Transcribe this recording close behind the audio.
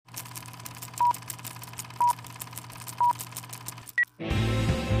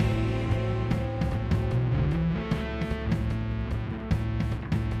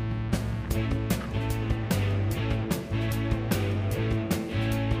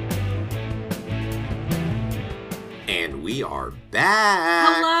we are back!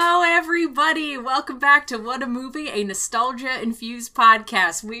 Hello, everybody! Welcome back to What a Movie, a nostalgia-infused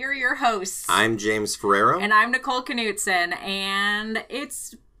podcast. We are your hosts. I'm James Ferrero. And I'm Nicole Knutson. And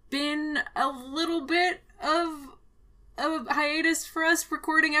it's been a little bit of a hiatus for us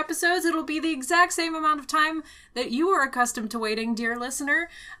recording episodes. It'll be the exact same amount of time that you are accustomed to waiting, dear listener.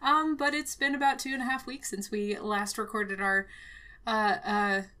 But it's been about 2.5 weeks since we last recorded our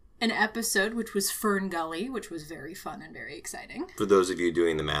an episode, which was Fern Gully, which was very fun and very exciting. For those of you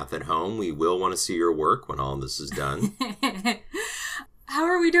doing the math at home, we will want to see your work when all this is done. How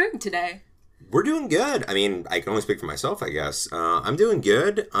are we doing today? We're doing good. I mean, I can only speak for myself, I guess. I'm doing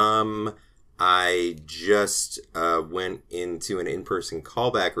good. I just went into an in-person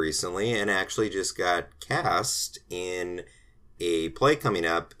callback recently and actually just got cast in a play coming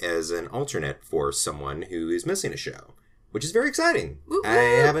up as an alternate for someone who is missing a show, which is very exciting. Woo-hoo!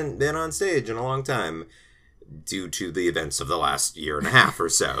 I haven't been on stage in a long time due to the events of the last year and a half or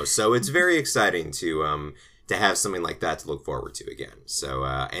so. So it's very exciting to have something like that to look forward to again. So,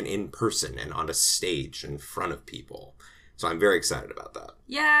 and in person and on a stage in front of people. So I'm very excited about that.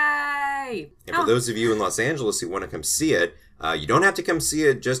 Yay! And for those of you in Los Angeles who want to come see it, you don't have to come see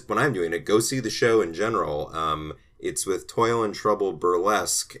it just when I'm doing it. Go see the show in general. It's with Toil and Trouble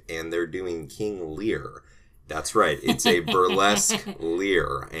Burlesque, and they're doing King Lear. That's right. It's a burlesque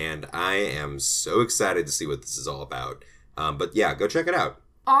Lear, and I am so excited to see what this is all about. But yeah, go check it out.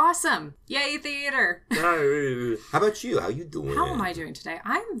 Awesome. Yay, theater. How about you? How you doing? How am I doing today?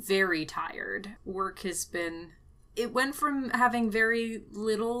 I'm very tired. Work has been... It went from having very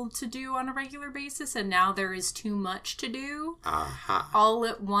little to do on a regular basis, and now there is too much to do all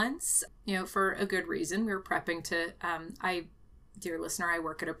at once. You know, for a good reason. We were prepping to... Dear listener, I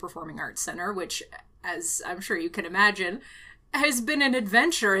work at a performing arts center, which, as I'm sure you can imagine, has been an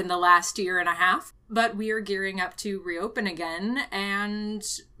adventure in the last year and a half. But we are gearing up to reopen again, and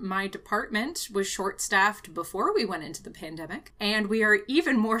my department was short-staffed before we went into the pandemic, and we are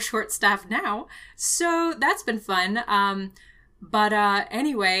even more short-staffed now, so that's been fun.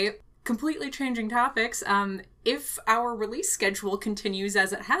 Anyway, completely changing topics. If our release schedule continues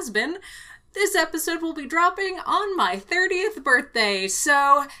as it has been, this episode will be dropping on my 30th birthday.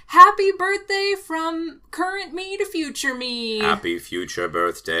 So, happy birthday from current me to future me. Happy future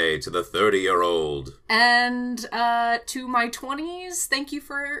birthday to the 30-year-old. And to my 20s, thank you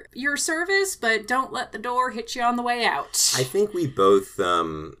for your service, but don't let the door hit you on the way out. I think we both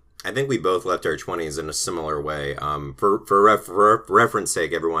left our 20s in a similar way. For reference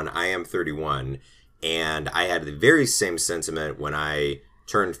sake, everyone, I am 31, and I had the very same sentiment when I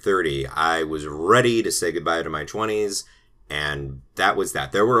turned 30. I was ready to say goodbye to my 20s, and that was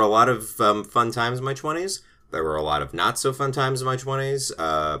that. There were a lot of fun times in my 20s. There were a lot of not so fun times in my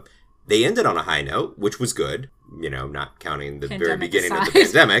 20s. They ended on a high note, which was good, you know, not counting the very beginning of the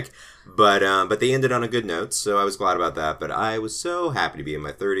pandemic, but they ended on a good note, so I was glad about that. But I was so happy to be in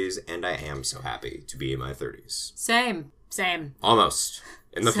my 30s, and I am so happy to be in my 30s. Same. Almost.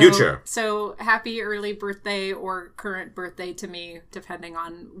 In the future. So happy early birthday or current birthday to me, depending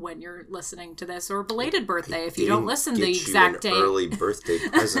on when you're listening to this, or belated birthday if you don't listen the exact day. Early birthday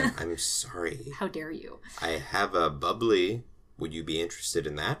present. I'm sorry. How dare you? I have a bubbly. Would you be interested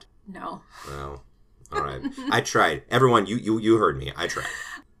in that? No. Well, all right. I tried. Everyone, you heard me. I tried.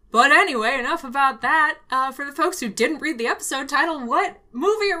 But anyway, enough about that. For the folks who didn't read the episode title, what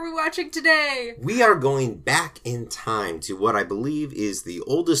movie are we watching today? We are going back in time to what I believe is the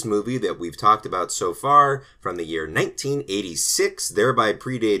oldest movie that we've talked about so far, from the year 1986, thereby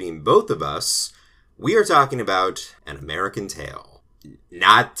predating both of us. We are talking about An American Tail.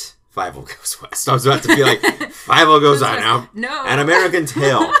 Not Fievel Goes West. I was about to be like, Fievel Goes On now. No. An American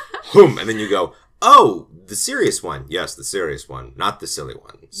Tail. Boom. And then you go, oh, the serious one. Yes, the serious one, not the silly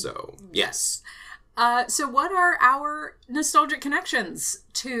one. So, yes. So what are our nostalgic connections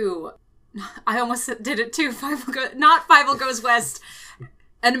to... I almost did it too. Not Fievel Goes West.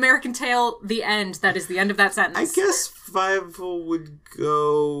 An American Tail, the end. That is the end of that sentence. I guess Fievel would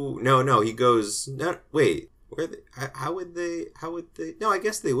go... No, he goes... No, wait. How would they... No, I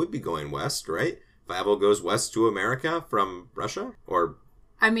guess they would be going west, right? Fievel goes west to America from Russia? Or...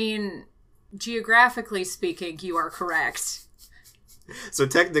 I mean... Geographically speaking, you are correct. So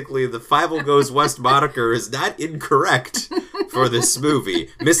technically, the Fievel Goes West moniker is not incorrect for this movie.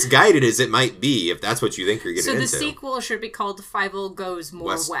 Misguided as it might be, if that's what you think you're getting into. So the sequel should be called Fievel Goes More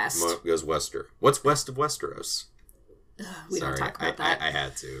West. Goes Wester. What's west of Westeros? We don't talk about that. I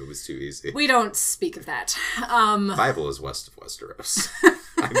had to. It was too easy. We don't speak of that. Fievel is west of Westeros.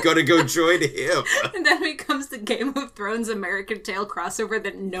 I'm gonna go join him. And then becomes the Game of Thrones American Tail crossover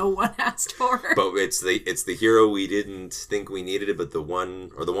that no one asked for. But it's the hero we didn't think we needed, but the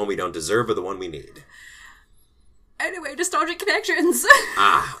one we don't deserve, or the one we need. Anyway, nostalgic connections.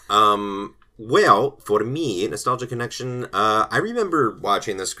 Well, for me, nostalgic connection. I remember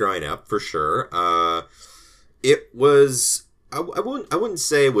watching this growing up for sure. It was. I wouldn't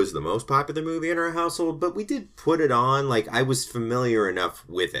say it was the most popular movie in our household, but we did put it on. Like, I was familiar enough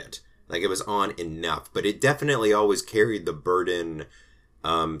with it. Like, it was on enough. But it definitely always carried the burden,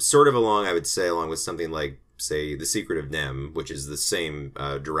 sort of along, I would say, along with something like, say, The Secret of NIMH, which is the same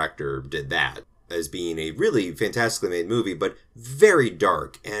director did that, as being a really fantastically made movie, but very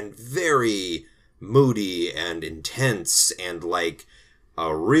dark and very moody and intense and, like,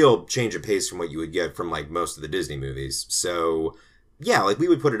 a real change of pace from what you would get from, like, most of the Disney movies. So, yeah, like, we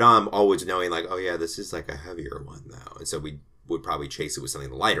would put it on always knowing, like, oh, yeah, this is, like, a heavier one, though. And so we would probably chase it with something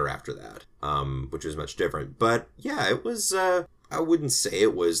lighter after that, which was much different. But, yeah, it was, I wouldn't say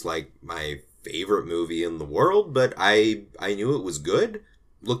it was, like, my favorite movie in the world, but I knew it was good.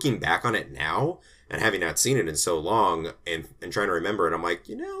 Looking back on it now, and having not seen it in so long, and trying to remember it, I'm like,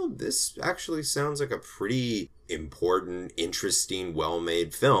 this actually sounds like a pretty important, interesting,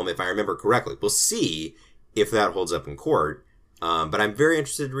 well-made film, if I remember correctly. We'll see if that holds up in court, but I'm very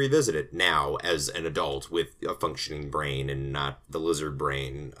interested to revisit it now as an adult with a functioning brain and not the lizard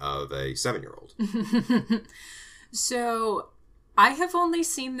brain of a 7-year-old. So, I have only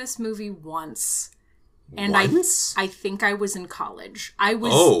seen this movie once. And Once? I think I was in college. I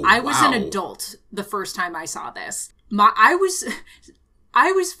was wow. an adult the first time I saw this. I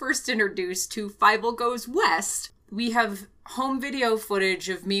was first introduced to Fievel Goes West. We have home video footage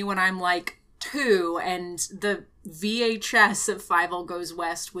of me when I'm like 2, and the VHS of Fievel Goes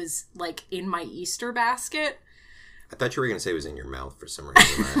West was like in my Easter basket. I thought you were going to say it was in your mouth for some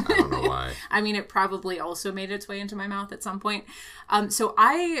reason. I don't know why. I mean, it probably also made its way into my mouth at some point. So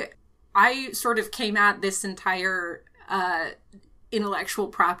I sort of came at this entire intellectual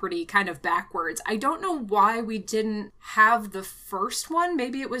property kind of backwards. I don't know why we didn't have the first one.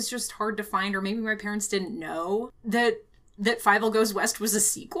 Maybe it was just hard to find, or maybe my parents didn't know that Fievel Goes West was a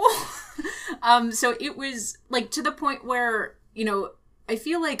sequel. So it was like to the point where, I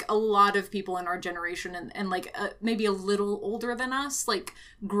feel like a lot of people in our generation and like maybe a little older than us, like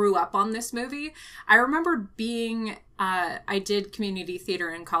grew up on this movie. I remember being, I did community theater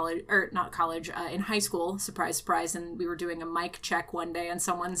in college, or not college, in high school, surprise, surprise. And we were doing a mic check one day and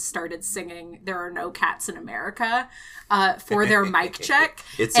someone started singing There Are No Cats in America for their mic check.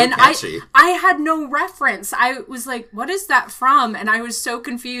 It's so catchy. I had no reference. I was like, what is that from? And I was so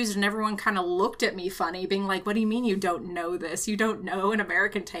confused, and everyone kind of looked at me funny, being like, what do you mean you don't know this? You don't know An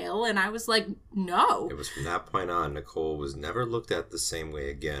American Tail? And I was like, no. It was from that point on, Nicole was never looked at the same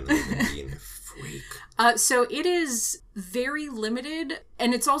way again, other than being a freak. So it is very limited,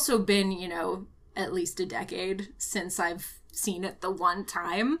 and it's also been, at least a decade since I've seen it the one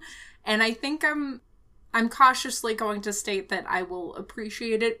time. And I think I'm cautiously going to state that I will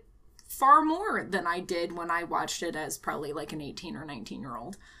appreciate it far more than I did when I watched it as probably like an 18 or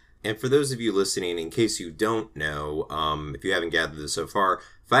 19-year-old. And for those of you listening, in case you don't know, if you haven't gathered this so far,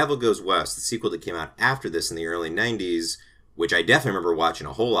 Fievel Goes West, the sequel that came out after this in the early 90s, which I definitely remember watching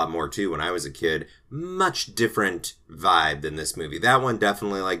a whole lot more too when I was a kid, much different vibe than this movie. That one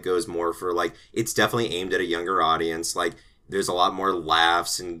definitely like goes more for like, it's definitely aimed at a younger audience. Like, there's a lot more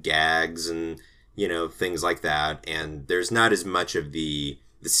laughs and gags and, things like that. And there's not as much of the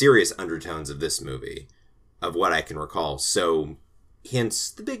serious undertones of this movie, of what I can recall. So,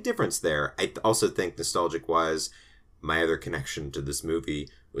 hence the big difference there. I also think nostalgic-wise, my other connection to this movie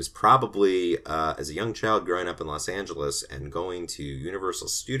was probably as a young child growing up in Los Angeles and going to Universal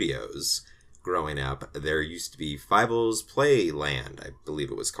Studios growing up. There used to be Fievel's Playland, I believe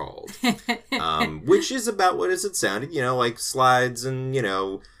it was called, which is about what as it sounded, like slides and,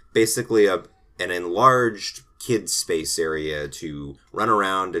 basically an enlarged kids space area to run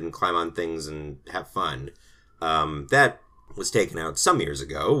around and climb on things and have fun. That was taken out some years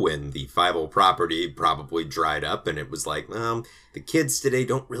ago when the Fievel property probably dried up, and it was like, the kids today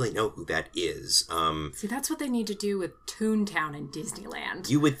don't really know who that is. See, that's what they need to do with Toontown and Disneyland.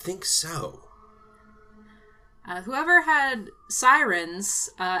 You would think so. Whoever had sirens,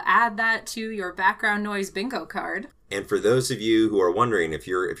 add that to your background noise bingo card. And for those of you who are wondering, if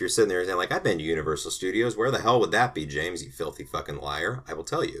you're sitting there saying, like, I've been to Universal Studios, where the hell would that be, James, you filthy fucking liar? I will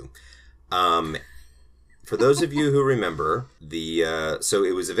tell you. For those of you who remember, so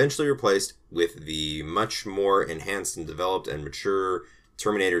it was eventually replaced with the much more enhanced and developed and mature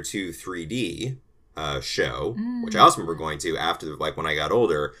Terminator 2 3D, show, which I also remember going to after, like, when I got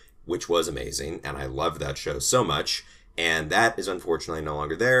older, which was amazing, and I loved that show so much. And that is unfortunately no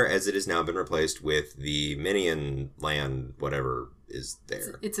longer there, as it has now been replaced with the Minion Land, whatever is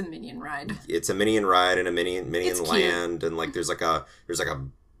there. It's a Minion ride. It's a Minion ride and a Minion Land, and like there's like a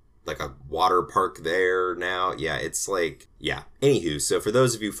water park there now. Yeah, it's like, yeah. Anywho, so for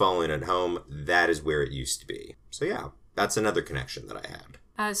those of you following at home, that is where it used to be. So yeah, that's another connection that I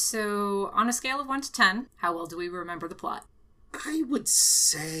had. So on a scale of 1 to 10, how well do we remember the plot? I would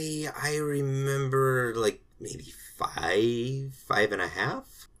say I remember like maybe 5.5.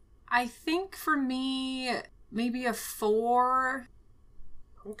 I think for me, maybe a 4.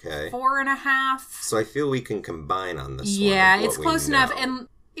 Okay. 4.5. So I feel we can combine on this one. Yeah, it's close enough, and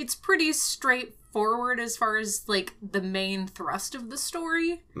it's pretty straightforward as far as, like, the main thrust of the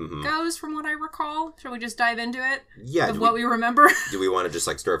story goes, from what I recall. Shall we just dive into it? Yeah. Of what we remember? Do we want to just,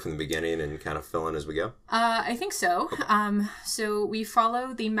 like, start from the beginning and kind of fill in as we go? I think so. Okay. So we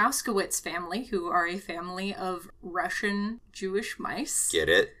follow the Mouskowitz family, who are a family of Russian Jewish mice. Get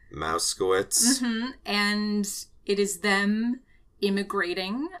it? Mouskowitz. And it is them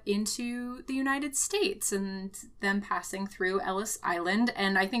immigrating into the United States and them passing through Ellis Island.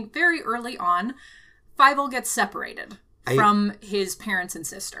 And I think very early on, Fievel gets separated from his parents and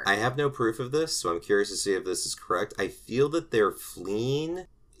sister. I have no proof of this, so I'm curious to see if this is correct. I feel that they're fleeing.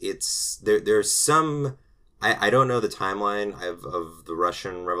 There's some... I don't know the timeline of the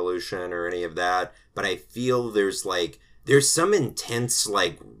Russian Revolution or any of that, but I feel there's some intense,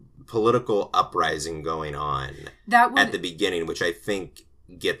 like, political uprising going on at the beginning, which I think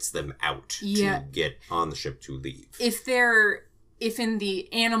gets them out to get on the ship to leave. If in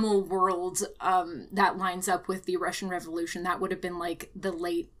the animal world, that lines up with the Russian Revolution, that would have been like the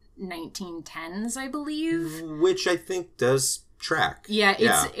late 1910s, I believe. Which I think does track. Yeah,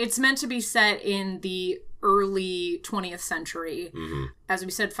 it's meant to be set in the early 20th century. As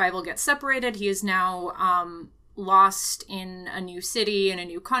we said, Fievel gets separated. He is now lost in a new city, in a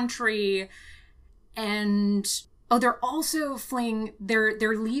new country, and they're also fleeing. They're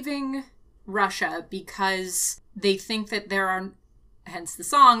leaving Russia because they think that there are, hence the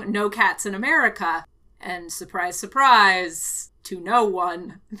song, no cats in America. And surprise, surprise, to no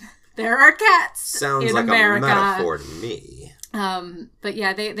one, there are cats in America. Sounds like a metaphor to me. But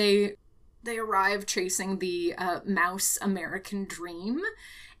yeah, they arrive chasing the mouse American dream.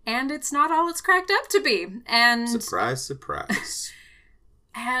 And it's not all it's cracked up to be. And surprise, surprise.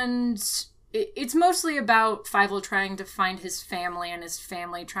 And it's mostly about Fievel trying to find his family and his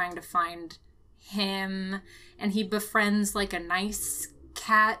family trying to find him. And he befriends, like, a nice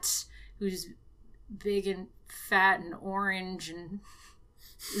cat who's big and fat and orange and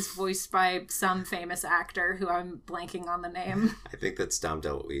is voiced by some famous actor who I'm blanking on the name. I think that's Dom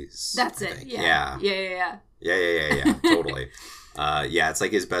DeLuise. That's it. Yeah. Yeah. Totally. It's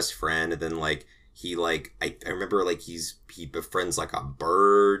like his best friend, and then like he I remember like he befriends like a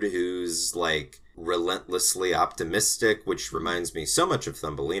bird who's like relentlessly optimistic, which reminds me so much of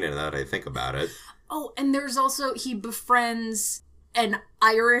Thumbelina now that I think about it. Oh, and there's also he befriends an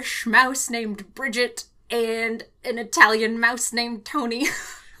Irish mouse named Bridget and an Italian mouse named Tony.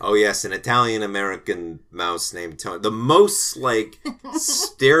 Oh, yes, an Italian-American mouse named Tony. The most, like,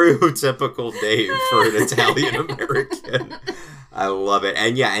 stereotypical name for an Italian-American. I love it.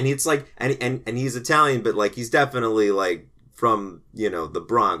 And, yeah, and it's, like, and he's Italian, but, like, he's definitely, like, from, the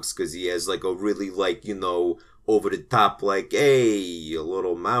Bronx, because he has, like, a really, like, over-the-top, like, hey, a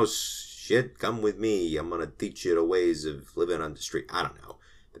little mouse shit, come with me. I'm gonna teach you the ways of living on the street. I don't know.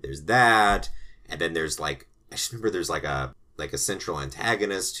 But there's that. And then there's, like, I just remember there's, like a central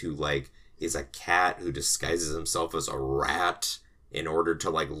antagonist who, like, is a cat who disguises himself as a rat in order to,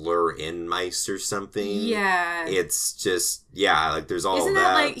 like, lure in mice or something. Yeah. It's just, like, there's all Isn't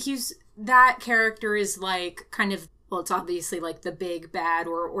that. Isn't that, like, that character is, like, kind of, well, it's obviously, like, the big bad,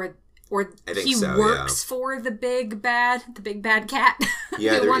 or he works for the big bad cat.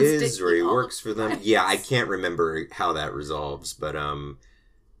 Yeah, there is, or he works for them. Yeah, I can't remember how that resolves, but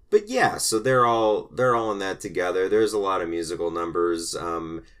yeah, so they're all in that together. There's a lot of musical numbers.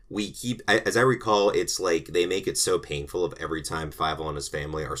 As I recall, it's like they make it so painful of every time Fievel and his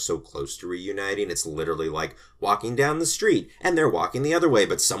family are so close to reuniting. It's literally like walking down the street and they're walking the other way,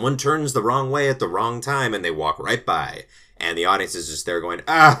 but someone turns the wrong way at the wrong time and they walk right by. And the audience is just there going,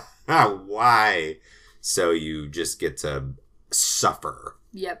 why? So you just get to suffer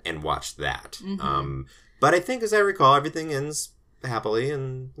and watch that. Mm-hmm. But I think, as I recall, everything ends happily,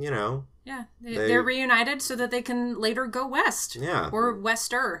 and yeah, they're reunited so that they can later go west, or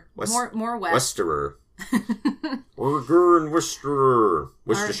wester, more west. Westerer. We're going to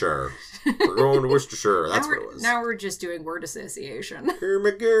Worcestershire. We're going to Worcestershire. That's what it was. Now we're just doing word association. Oh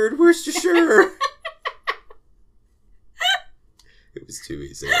my god, Worcestershire. It was too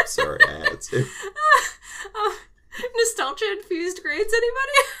easy. I'm sorry, I had to. Nostalgia-infused grades,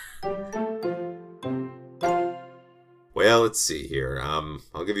 anybody? Well, let's see here.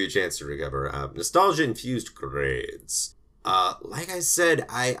 I'll give you a chance to recover. Nostalgia-infused grades. Like I said,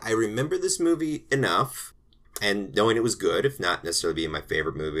 I remember this movie enough, and knowing it was good, if not necessarily being my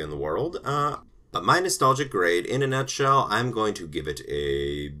favorite movie in the world. But my nostalgic grade, in a nutshell, I'm going to give it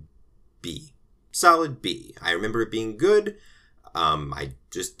a B. Solid B. I remember it being good. I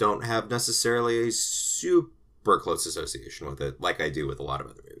just don't have necessarily a super close association with it, like I do with a lot of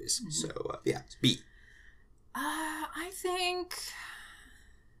other movies. Mm-hmm. So, yeah, it's B. I think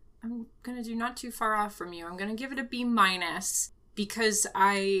I'm going to do not too far off from you. I'm going to give it a B- because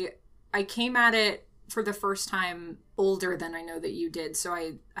I came at it for the first time older than I know that you did. So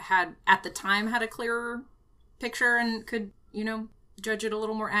I had, at the time, had a clearer picture and could, judge it a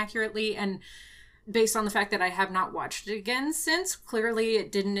little more accurately. And based on the fact that I have not watched it again since, clearly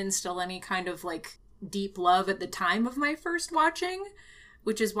it didn't instill any kind of, deep love at the time of my first watching,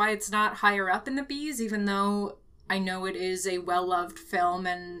 which is why it's not higher up in the Bs, even though I know it is a well-loved film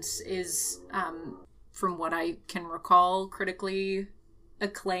and is, from what I can recall, critically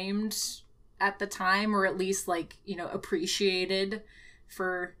acclaimed at the time, or at least, appreciated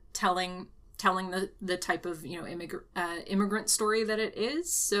for telling the type of, immigrant story that it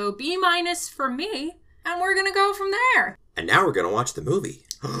is. So B- for me, and we're gonna go from there. And now we're gonna watch the movie.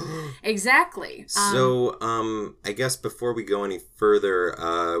 Exactly. So, I guess before we go any further,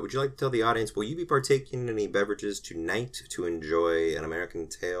 would you like to tell the audience, will you be partaking in any beverages tonight to enjoy An American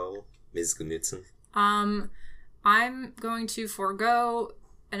Tail, Ms. Knudsen? I'm going to forego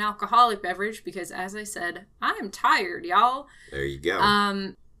an alcoholic beverage because, as I said, I'm tired, y'all. There you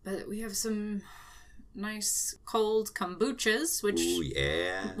go. But we have some nice cold kombuchas, which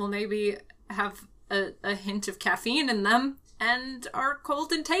will maybe have a hint of caffeine in them. And are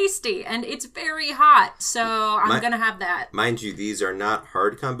cold and tasty, and it's very hot, so I'm gonna have that. Mind you, these are not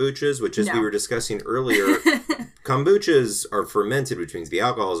hard kombuchas, which, as we were discussing earlier, kombuchas are fermented, which means the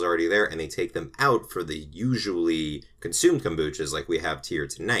alcohol is already there, and they take them out for the usually consumed kombuchas like we have here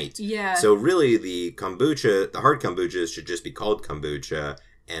tonight. Yeah. So really, the hard kombuchas should just be called kombucha,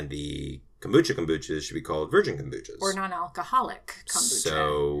 and the kombuchas should be called virgin kombuchas. Or non-alcoholic kombucha.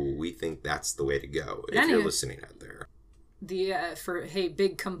 So we think that's the way to go, if you're listening out there.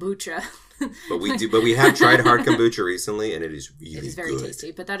 Big kombucha. but we have tried hard kombucha recently, and it is really good. It is very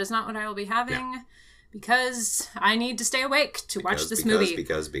tasty, but that is not what I will be having because I need to stay awake to watch this movie.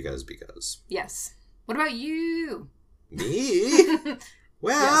 Because. Yes. What about you? Me?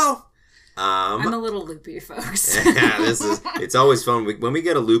 Well, I'm a little loopy, folks. It's always fun. When we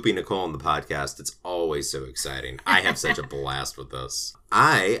get a loopy Nicole on the podcast, it's always so exciting. I have such a blast with this.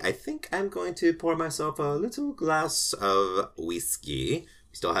 I think I'm going to pour myself a little glass of whiskey.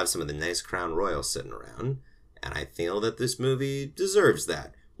 We still have some of the nice Crown Royal sitting around, and I feel that this movie deserves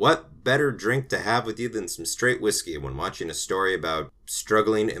that. What better drink to have with you than some straight whiskey when watching a story about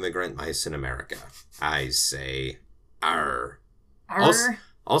struggling immigrant mice in America? I say, arr. Arr.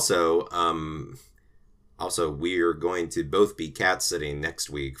 Also, we're going to both be cat sitting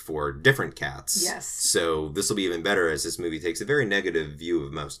next week for different cats. Yes. So this will be even better as this movie takes a very negative view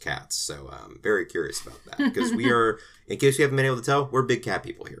of most cats. So I'm very curious about that. Because we are, in case you haven't been able to tell, we're big cat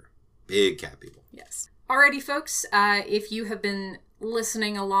people here. Big cat people. Yes. Alrighty, folks. If you have been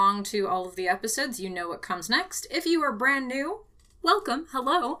listening along to all of the episodes, you know what comes next. If you are brand new, welcome.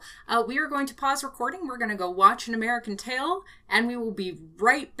 Hello. We are going to pause recording. We're going to go watch An American Tail, and we will be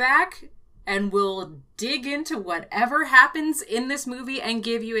right back, and we'll dig into whatever happens in this movie and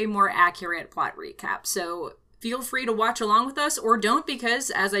give you a more accurate plot recap. So feel free to watch along with us, or don't, because,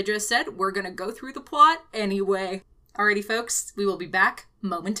 as I just said, we're going to go through the plot anyway. Alrighty, folks. We will be back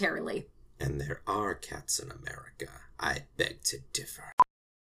momentarily. And there are cats in America. I beg to differ.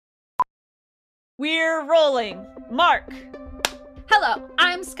 We're rolling. Mark. Hello,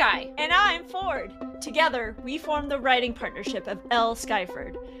 I'm Sky. And I'm Ford. Together, we form the writing partnership of L.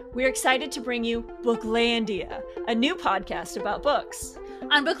 Skyford. We're excited to bring you Booklandia, a new podcast about books.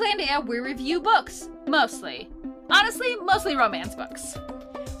 On Booklandia, we review books. Mostly. Honestly, mostly romance books.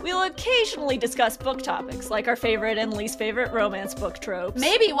 We'll occasionally discuss book topics, like our favorite and least favorite romance book tropes.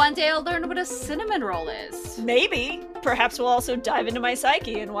 Maybe one day I'll learn what a cinnamon roll is. Maybe. Perhaps we'll also dive into my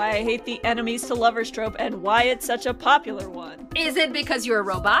psyche and why I hate the enemies to lovers trope and why it's such a popular one. Is it because you're a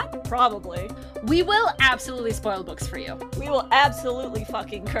robot? Probably. We will absolutely spoil books for you. We will absolutely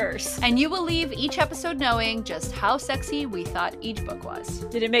fucking curse. And you will leave each episode knowing just how sexy we thought each book was.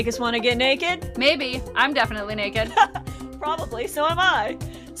 Did it make us want to get naked? Maybe. I'm definitely naked. Probably, so am I.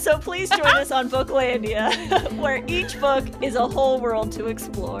 So please join us on Booklandia, where each book is a whole world to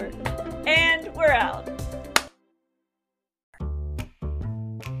explore. And we're out.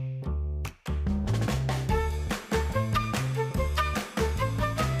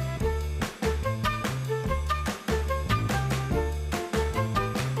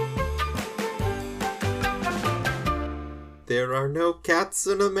 There are no cats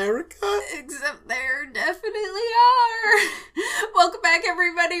in America? Except there definitely are. Welcome back,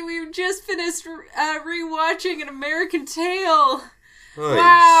 everybody. We've just finished rewatching An American Tail. Oy,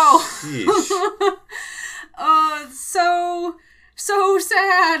 Wow. sheesh. So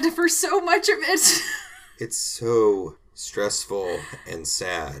sad for so much of it. It's so stressful and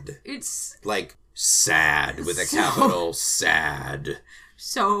sad. It's Like, sad with a So- capital sad.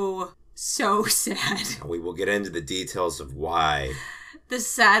 so sad. We will get into the details of why. The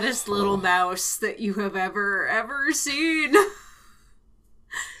saddest little mouse that you have ever seen.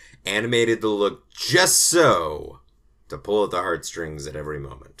 Animated to look just so to pull at the heartstrings at every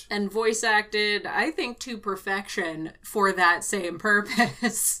moment. And voice acted, I think, to perfection for that same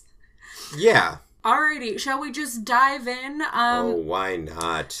purpose. Yeah. Alrighty, shall we just dive in? Why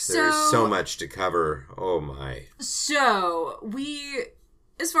not? There's so much to cover. Oh my. So,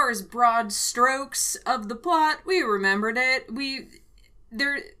 as far as broad strokes of the plot, we remembered it.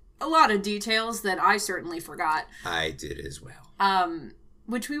 There are a lot of details that I certainly forgot. I did as well.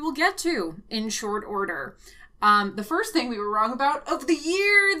 Which we will get to in short order. The first thing we were wrong about of the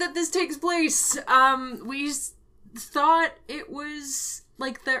year that this takes place, we thought it was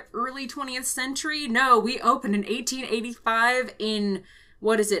like the early 20th century. No, we opened in 1885 in,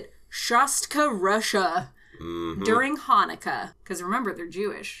 Shastka, Russia. Mm-hmm. During Hanukkah. Because remember, they're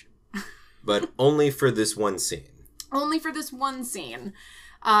Jewish. But only for this one scene. Only for this one scene.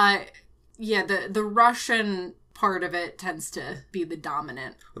 The Russian part of it tends to be the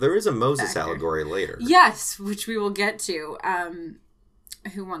dominant. Well, there is a Moses factor. allegory later. Yes, which we will get to. Do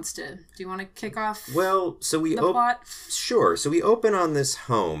you want to kick off Well, so we the plot? Sure. So we open on this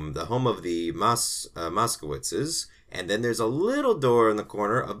home, the home of the Moskowitzes, and then there's a little door in the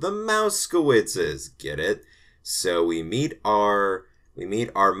corner of the Mouskowitzes. Get it? So we meet our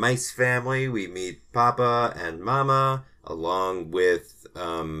mice family. We meet Papa and Mama, along with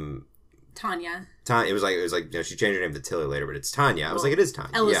Tanya. It was like she changed her name to Tilly later, but it's Tanya. I was like, it is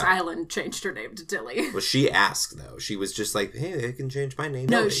Tanya. Ellis yeah. Island changed her name to Tilly. Well, she asked though. She was just like, "Hey, they can change my name."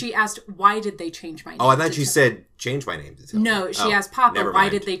 No, Tilly." she asked, why did they change my name? Oh, I thought to she Tilly? said change my name to Tilly. No, she asked Papa, never why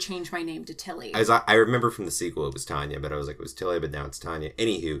mind. did they change my name to Tilly? I remember from the sequel it was Tanya, but I was like, it was Tilly, but now it's Tanya.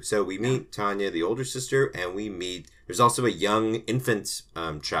 Anywho, so we meet Tanya, the older sister, and there's also a young infant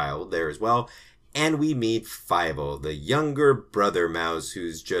child there as well. And we meet Fievel, the younger brother mouse,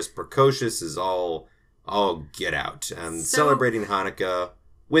 who's just precocious as all get out. Celebrating Hanukkah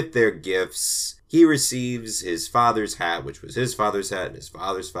with their gifts. He receives his father's hat, which was his father's hat, and his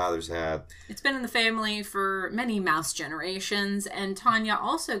father's hat. It's been in the family for many mouse generations, and Tanya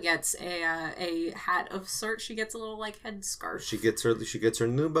also gets a hat of sorts. She gets a little head scarf. She gets her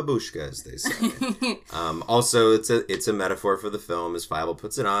new babushka, as they say. Also, it's a metaphor for the film, as Fievel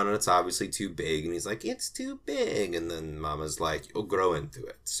puts it on, and it's obviously too big, and he's like, it's too big, and then Mama's like, you'll grow into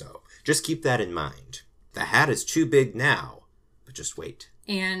it. So just keep that in mind. The hat is too big now, but just wait.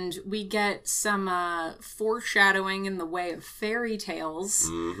 And we get some foreshadowing in the way of fairy tales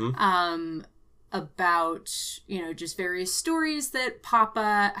about, just various stories that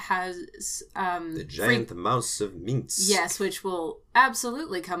Papa has. The giant mouse of Minsk. Yes, which will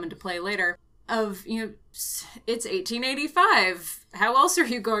absolutely come into play later. It's 1885. How else are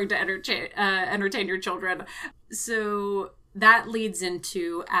you going to entertain your children? So that leads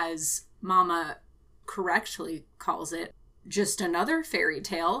into, as Mama correctly calls it, just another fairy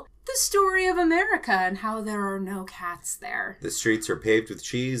tale, the story of America and how there are no cats there. The streets are paved with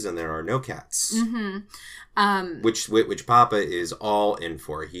cheese and there are no cats. Mm-hmm. Which Papa is all in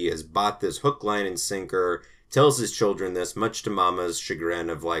for. He has bought this hook, line, and sinker, tells his children this, much to Mama's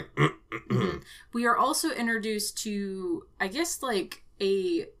chagrin of We are also introduced to, I guess,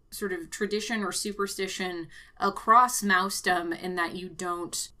 a sort of tradition or superstition across mousedom in that you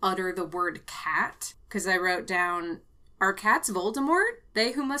don't utter the word cat. Because I wrote down, are cats Voldemort?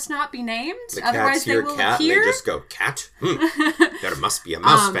 They who must not be named? The Otherwise cats hear they will cat appear? and they just go, cat? There must be a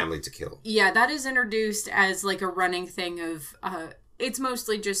mouse family to kill. Yeah, that is introduced as a running thing of, it's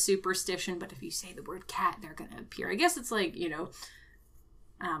mostly just superstition, but if you say the word cat, they're going to appear. I guess it's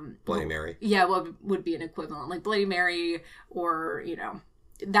Bloody Mary. Yeah, what would be an equivalent, like Bloody Mary, or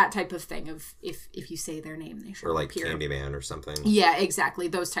that type of thing of if you say their name, they should or like appear. Candyman or something. Yeah, exactly.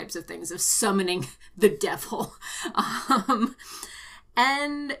 Those types of things of summoning the devil.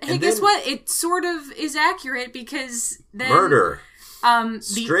 And guess what? It sort of is accurate because then murder.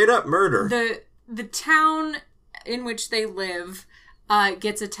 Straight up murder. The town in which they live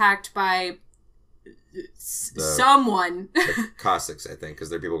gets attacked by someone. The Cossacks, I think, because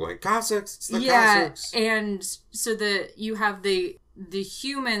there are people going, Cossacks, it's the Cossacks. And so you have the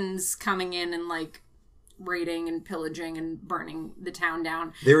humans coming in and like raiding and pillaging and burning the town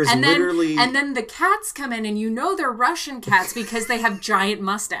down. There is and literally... And then the cats come in, and they're Russian cats because they have giant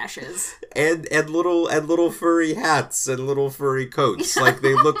mustaches. And little furry hats and little furry coats. Like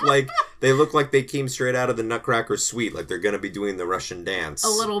they look like they came straight out of the Nutcracker Suite, like they're gonna be doing the Russian dance. A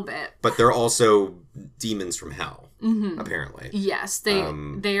little bit. But they're also demons from hell, apparently. Yes, they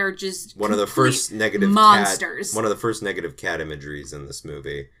are just one of the first negative monsters. One of the first negative cat imageries in this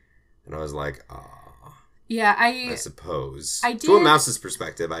movie. And I was like, oh. Yeah, I suppose. I did. To a mouse's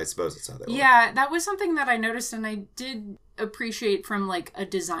perspective, I suppose that's how they look. Yeah, that was something that I noticed, and I did appreciate from like a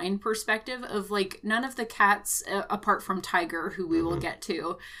design perspective of like none of the cats, apart from Tiger, who we will get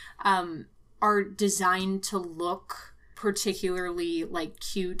to, are designed to look particularly like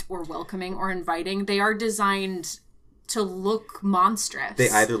cute or welcoming or inviting. They are designed to look monstrous. They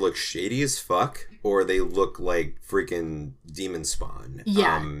either look shady as fuck or they look like freaking demon spawn.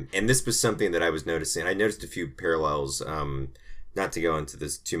 Yeah. And this was something that I was noticing. I noticed a few parallels, not to go into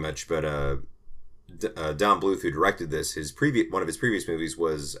this too much, but Don Bluth, who directed this, one of his previous movies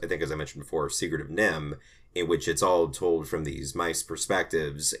was, I think as I mentioned before, Secret of NIMH, in which it's all told from these mice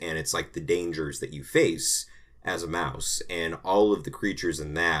perspectives, and it's like the dangers that you face as a mouse. And all of the creatures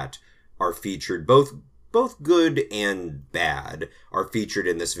in that are featured, both good and bad, are featured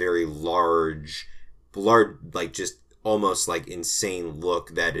in this very large, like just almost like insane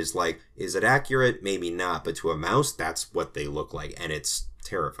look that is like, is it accurate? Maybe not, but to a mouse, that's what they look like, and it's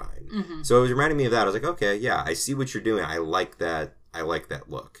terrifying. Mm-hmm. So it was reminding me of that. I was like, okay, yeah, I see what you're doing. I like that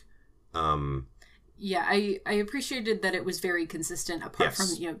look. Yeah, I appreciated that it was very consistent, apart from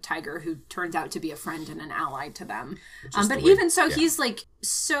Tiger, who turns out to be a friend and an ally to them. But even so, he's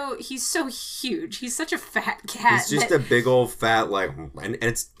so huge. He's such a fat cat. He's just a big old fat, like, and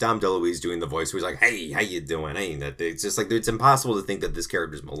it's Dom DeLuise doing the voice. Who's like, "Hey, how you doing?" Hey, that it's just like it's impossible to think that this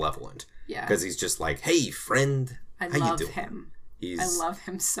character's malevolent. Yeah, because he's just like, "Hey, friend, I how love you doing?" him. I love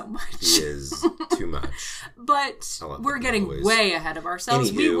him so much. He is too much. But we're getting way ahead of ourselves.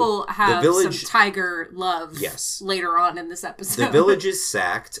 Anywho, we will have some Tiger love later on in this episode. The village is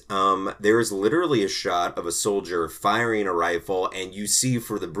sacked. There is literally a shot of a soldier firing a rifle, and you see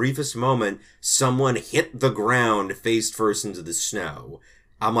for the briefest moment someone hit the ground face first into the snow.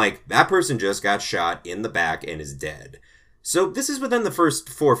 I'm like, that person just got shot in the back and is dead. So this is within the first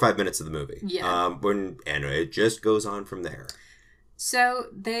 4 or 5 minutes of the movie. Yeah. And it just goes on from there. So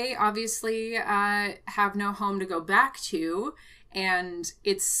they obviously have no home to go back to, and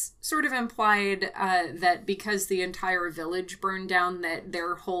it's sort of implied that because the entire village burned down, that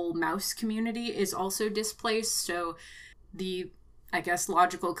their whole mouse community is also displaced. So the, I guess,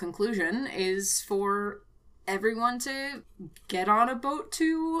 logical conclusion is for everyone to get on a boat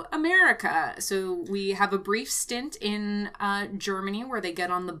to America. So we have a brief stint in Germany where they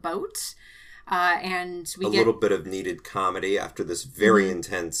get on the boat. And we get a little bit of needed comedy after this very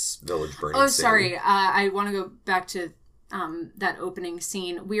intense village burning scene. Sorry. I want to go back to that opening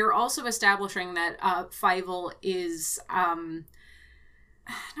scene. We are also establishing that Fievel is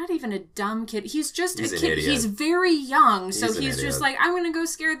not even a dumb kid. He's just a kid. He's very young, so he's just like, I'm going to go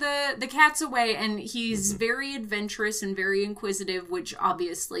scare the cats away. And he's very adventurous and very inquisitive, which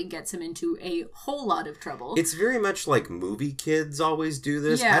obviously gets him into a whole lot of trouble. It's very much like movie kids always do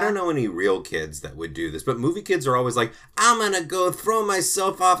this. Yeah. I don't know any real kids that would do this, but movie kids are always like, I'm going to go throw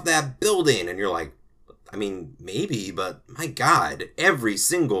myself off that building. And you're like, I mean, maybe, but my God, every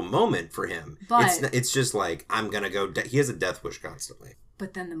single moment for him. But it's just like, I'm going to go. He has a death wish constantly.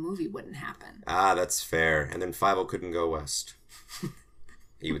 But then the movie wouldn't happen. Ah, that's fair. And then Fievel couldn't go west.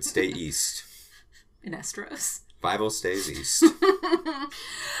 He would stay east. In Estros. Fievel stays east.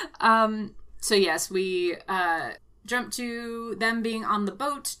 So yes, we jump to them being on the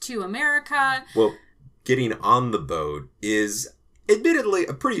boat to America. Well, getting on the boat is admittedly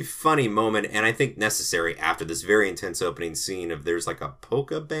a pretty funny moment, and I think necessary after this very intense opening scene of there's like a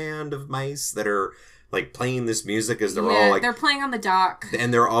polka band of mice that are like playing this music as they're all like... they're playing on the dock.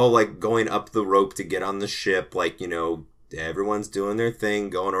 And they're all like going up the rope to get on the ship, like, everyone's doing their thing,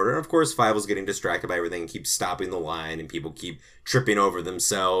 going order. And of course, Fievel's getting distracted by everything, keeps stopping the line, and people keep tripping over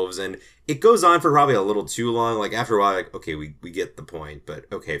themselves. And it goes on for probably a little too long. Like, after a while, like, okay, we get the point, but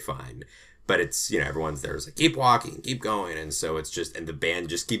okay, fine. But it's, everyone's there. It's like, keep walking, keep going. And so it's just, and the band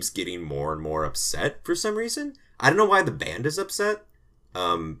just keeps getting more and more upset for some reason. I don't know why the band is upset.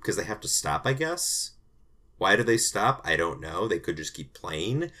 Because they have to stop, I guess. Why do they stop? I don't know. They could just keep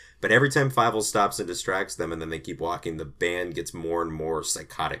playing. But every time Fievel stops and distracts them and then they keep walking, the band gets more and more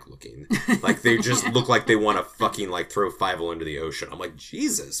psychotic looking. Like, they just look like they want to fucking, like, throw Fievel into the ocean. I'm like,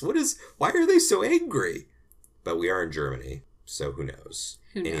 Jesus, why are they so angry? But we are in Germany, so who knows?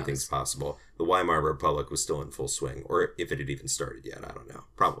 Anything's possible. The Weimar Republic was still in full swing. Or if it had even started yet, I don't know.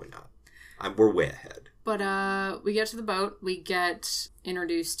 Probably not. We're way ahead. But we get to the boat. We get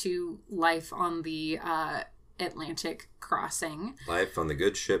introduced to life on the Atlantic crossing. Life on the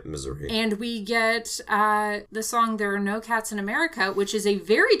good ship Missouri. And we get the song There Are No Cats in America, which is a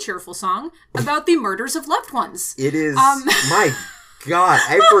very cheerful song about the murders of loved ones. It is. My God,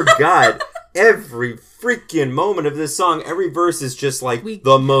 I forgot. Every freaking moment of this song, every verse is just like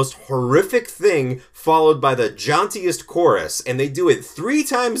the most horrific thing, followed by the jauntiest chorus, and they do it 3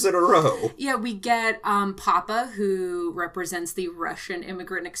 times in a row. Yeah, we get Papa, who represents the Russian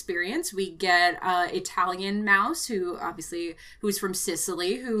immigrant experience. We get Italian Mouse, who's from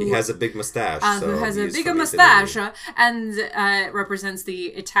Sicily, he has a big mustache, who has a big mustache, and represents the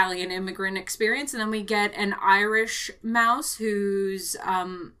Italian immigrant experience. And then we get an Irish Mouse, who's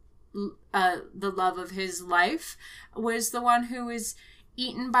the love of his life was the one who was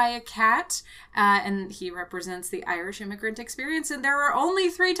eaten by a cat, and he represents the Irish immigrant experience. And there are only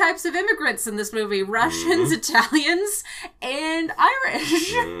 3 types of immigrants in this movie: Russians, Italians, and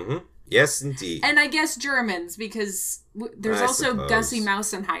Irish. Mm-hmm. Yes, indeed. And I guess Germans, because there's also Gussie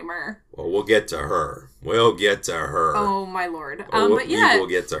Mausenheimer. Well, we'll get to her. Oh, my lord. But yeah, we'll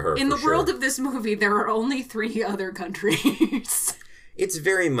get to her. In the world of this movie, there are only 3 other countries. It's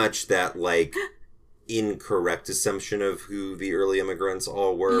very much that, like, incorrect assumption of who the early immigrants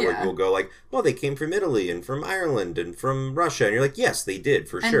all were. Yeah. Like, we'll go like, well, they came from Italy and from Ireland and from Russia. And you're like, yes, they did,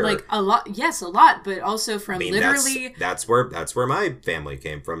 for sure. And, like, a lot, but also from literally... That's where my family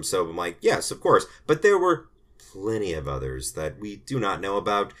came from. So I'm like, yes, of course. But there were plenty of others that we do not know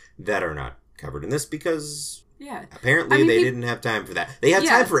about that are not covered in this because... Yeah. Apparently they didn't have time for that. They had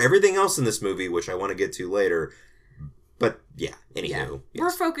time for everything else in this movie, which I want to get to later. But, yeah, anywho. Yeah. Yes.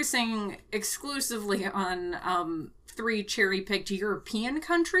 We're focusing exclusively on 3 cherry-picked European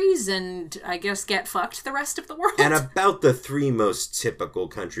countries and, I guess, get fucked the rest of the world. And about the 3 most typical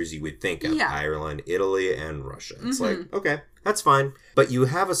countries you would think of. Yeah. Ireland, Italy, and Russia. It's like, okay, that's fine. But you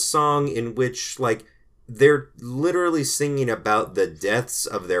have a song in which, like, they're literally singing about the deaths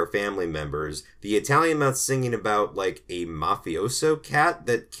of their family members. The Italian Mouse singing about, like, a mafioso cat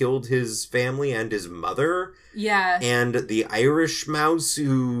that killed his family and his mother. Yeah. And the Irish Mouse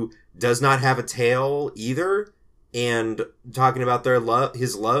who does not have a tail either. And talking about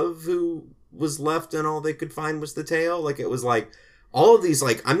his love who was left and all they could find was the tail. Like, it was like... All of these,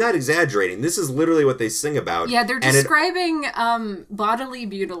 like, I'm not exaggerating. This is literally what they sing about. Yeah, they're describing bodily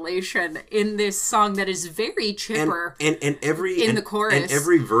mutilation in this song that is very chipper. And the chorus. And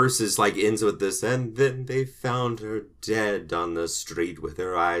every verse is, like, ends with this, and then they found her dead on the street with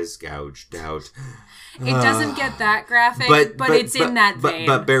her eyes gouged out. It doesn't get that graphic, but it's in that vein.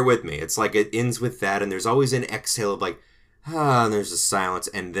 But bear with me. It's like it ends with that, and there's always an exhale of, like, and there's a silence,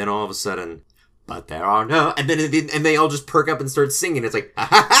 and then all of a sudden... But there are no, and they all just perk up and start singing. It's like, ha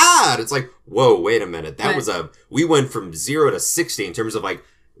ha ha! And it's like, whoa, wait a minute. We went from 0 to 60 in terms of like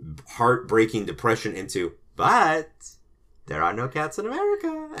heartbreaking depression into, but there are no cats in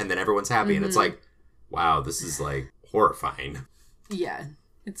America. And then everyone's happy. And it's like, wow, this is like horrifying. Yeah.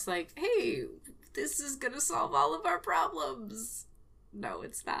 It's like, hey, this is going to solve all of our problems. No,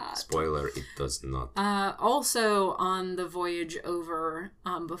 it's not. Spoiler, it does not. Also, on the voyage over,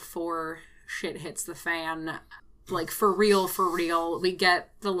 before shit hits the fan, like, for real, we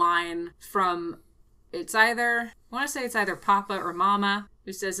get the line from, I want to say it's either Papa or Mama,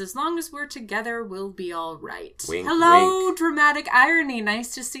 who says, as long as we're together, we'll be all right. Wink, hello, wink. Dramatic irony.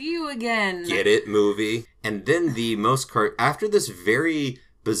 Nice to see you again. Get it, movie? And then the most, after this very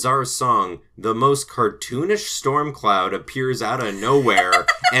bizarre song, the most cartoonish storm cloud appears out of nowhere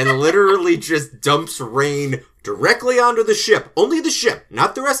and literally just dumps rain directly onto the ship. Only the ship,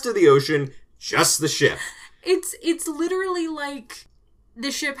 not the rest of the ocean, just the ship. It's literally like the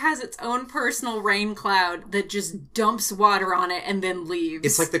ship has its own personal rain cloud that just dumps water on it and then leaves.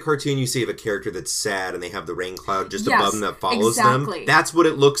 It's like the cartoon you see of a character that's sad and they have the rain cloud just above them that follows them. That's what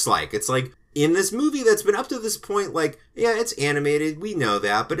it looks like. It's like, in this movie that's been up to this point, like, yeah, it's animated, we know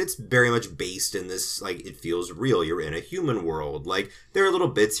that, but it's very much based in this, like, it feels real. You're in a human world. Like, there are little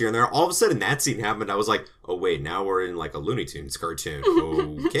bits here and there. All of a sudden, that scene happened. I was like, oh, wait, now we're in, like, a Looney Tunes cartoon.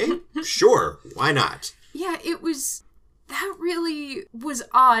 Okay, sure, why not? Yeah, that really was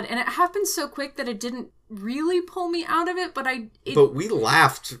odd, and it happened so quick that it didn't really pull me out of it, but But we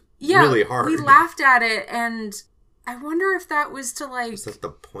laughed really hard. We laughed at it, and I wonder if that was to, like... Is that the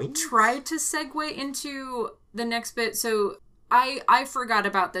point? Try to segue into the next bit. So I forgot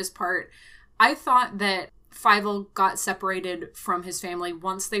about this part. I thought that Fievel got separated from his family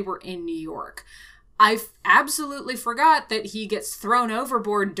once they were in New York. I absolutely forgot that he gets thrown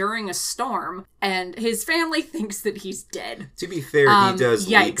overboard during a storm, and his family thinks that he's dead. To be fair, he does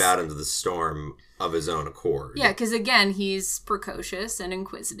leap out into the storm of his own accord. Yeah, because again, he's precocious and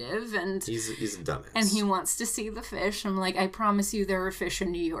inquisitive, and he's a dumbass. And he wants to see the fish. I'm like, I promise you there are fish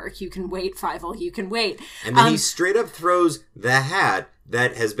in New York. You can wait, Fievel, you can wait. And then he straight up throws the hat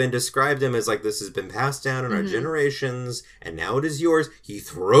that has been described him as, like, this has been passed down in our generations, and now it is yours. He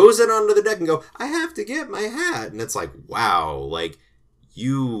throws it onto the deck and go, I have to get my hat. And it's like, wow, like,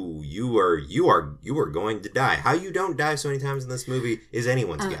 you are going to die. How you don't die so many times in this movie is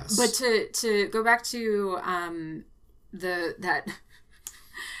anyone's guess. But to go back to that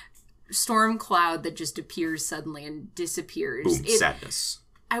storm cloud that just appears suddenly and disappears. Boom, sadness.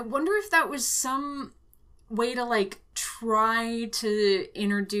 I wonder if that was some way to, like, try to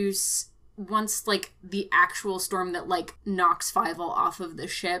introduce, once, like, the actual storm that, like, knocks Fievel off of the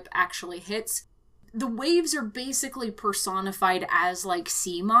ship actually hits. The waves are basically personified as, like,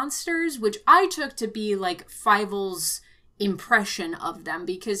 sea monsters, which I took to be, like, Fievel's impression of them,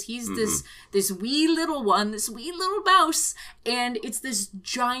 because he's this wee little one, this wee little mouse, and it's this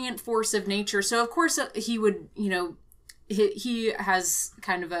giant force of nature. So, of course, he would, he has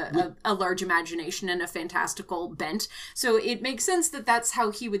kind of a large imagination and a fantastical bent. So it makes sense that that's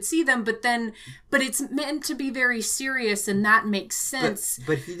how he would see them. But it's meant to be very serious, and that makes sense.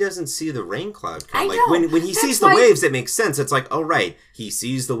 But he doesn't see the rain cloud come. I like know. when he sees the waves, it makes sense. It's like, oh right, he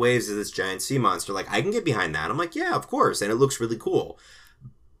sees the waves of this giant sea monster. Like, I can get behind that. I'm like, yeah, of course, and it looks really cool.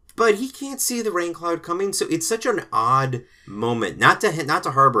 But he can't see the rain cloud coming, so it's such an odd moment. Not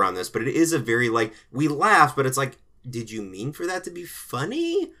to harbor on this, but it is a very, like, we laugh, but it's like, did you mean for that to be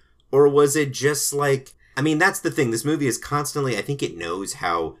funny? Or was it just like... I mean, that's the thing. This movie is constantly... I think it knows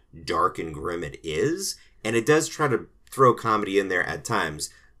how dark and grim it is. And it does try to throw comedy in there at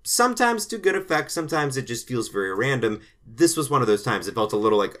times. Sometimes to good effect. Sometimes it just feels very random. This was one of those times. It felt a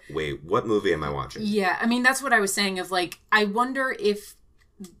little like, wait, what movie am I watching? Yeah, I mean, that's what I was saying of, like, I wonder if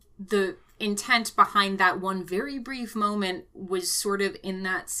the intent behind that one very brief moment was sort of in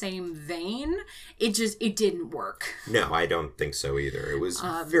that same vein. It didn't work. No, I don't think so either. It was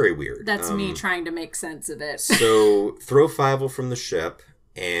very weird. That's me trying to make sense of it. So, throw Fievel from the ship,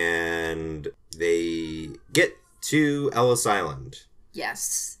 and they get to Ellis Island.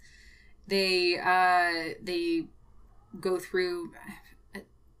 Yes. They go through...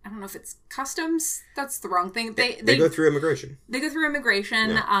 I don't know if it's customs. That's the wrong thing. They go through immigration. They go through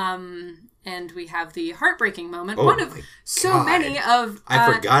immigration. Yeah. And we have the heartbreaking moment. Oh, one of so many of...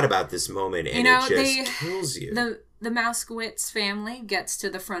 I forgot about this moment, and it just kills you. The Mouskowitz family gets to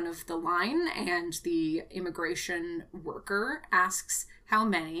the front of the line, and the immigration worker asks how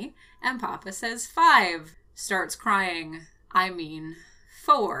many, and Papa says 5. Starts crying. I mean,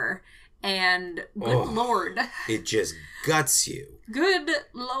 4. And good Lord. It just guts you. Good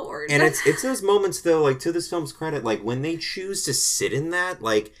Lord. And it's those moments, though, like, to this film's credit, like, when they choose to sit in that,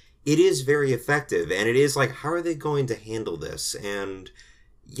 like, it is very effective. And it is like, how are they going to handle this? And,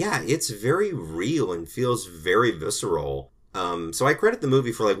 yeah, it's very real and feels very visceral. So I credit the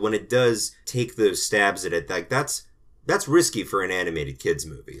movie for, like, when it does take those stabs at it, like, that's risky for an animated kids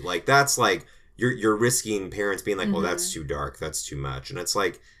movie. Like, that's, like, you're risking parents being like, well, that's too dark, that's too much. And it's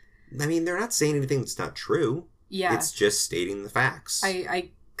like... I mean, they're not saying anything that's not true. Yeah. It's just stating the facts. I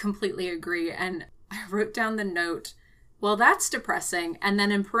completely agree. And I wrote down the note, well, that's depressing. And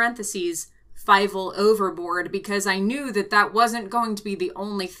then in parentheses, Fievel overboard, because I knew that wasn't going to be the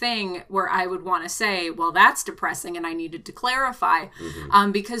only thing where I would want to say, well, that's depressing, and I needed to clarify.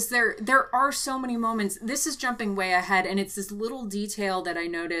 Because there are so many moments. This is jumping way ahead, and it's this little detail that I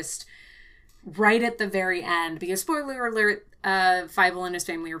noticed right at the very end, because spoiler alert, Fievel and his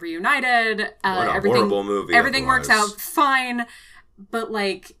family are reunited. What a horrible movie. Everything works out fine, but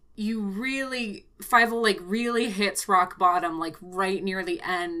like Fievel like really hits rock bottom, like right near the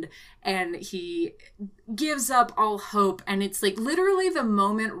end, and he gives up all hope, and it's like literally the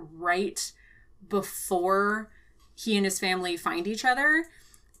moment right before he and his family find each other.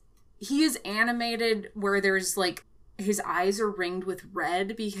 he is animated where there's like his eyes are ringed with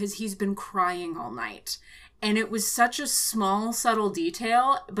red because he's been crying all night. And it was such a small, subtle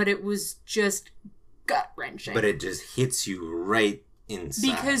detail, but it was just gut-wrenching. But it just hits you right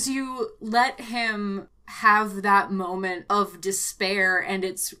inside. Because you let him have that moment of despair, and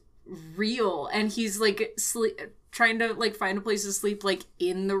it's real. And he's, like, trying to, like, find a place to sleep, like,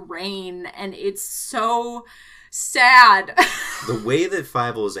 in the rain. And it's so sad. The way that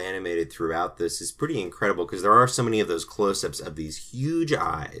Fievel is animated throughout this is pretty incredible because there are so many of those close-ups of these huge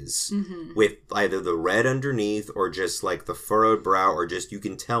eyes with either the red underneath or just like the furrowed brow, or just you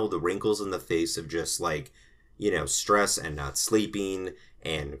can tell the wrinkles in the face of just like, you know, stress and not sleeping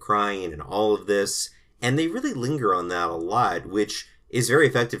and crying and all of this. And they really linger on that a lot, which is very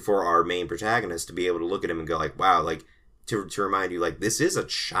effective for our main protagonist to be able to look at him and go like, wow, like, to remind you, like, this is a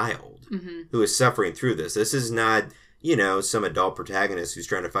child who is suffering through this. This is not, you know, some adult protagonist who's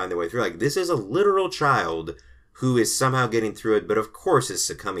trying to find their way through. Like, this is a literal child who is somehow getting through it, but of course is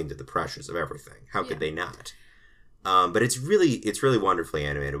succumbing to the pressures of everything. How could they not? But it's really wonderfully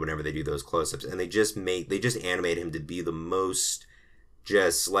animated whenever they do those close-ups. And they just animate him to be the most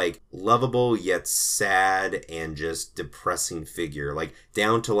just like lovable yet sad and just depressing figure, like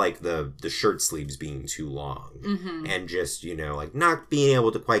down to like the shirt sleeves being too long and just, you know, like not being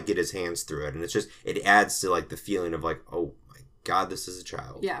able to quite get his hands through it. And it's just, it adds to like the feeling of like, oh my God, this is a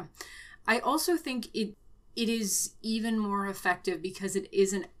child. Yeah. I also think it is even more effective because it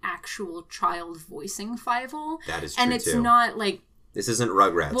is an actual child voicing Fievel. That is true, and it's not like, this isn't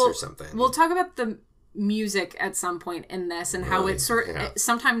Rugrats or something. We'll talk about the music at some point in this and how it it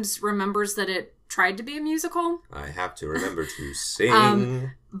sometimes remembers that it tried to be a musical. I have to remember to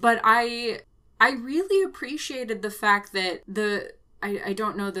sing. But I really appreciated the fact that I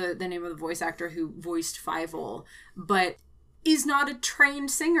don't know the name of the voice actor who voiced Fievel, but is not a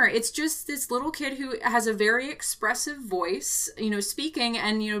trained singer. It's just this little kid who has a very expressive voice, you know, speaking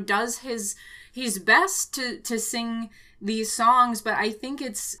and, you know, does his best to sing these songs. But I think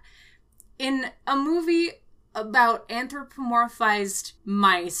it's in a movie about anthropomorphized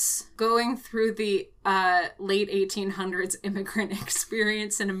mice going through the late 1800s immigrant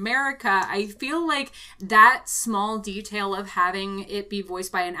experience in America, I feel like that small detail of having it be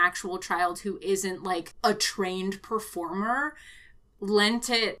voiced by an actual child who isn't like a trained performer lent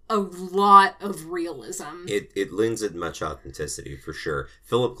it a lot of realism. It lends it much authenticity for sure.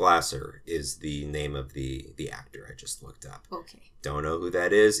 Philip Glasser is the name of the actor I just looked up. Okay. Don't know who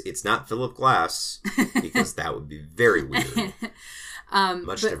that is. It's not Philip Glass because that would be very weird.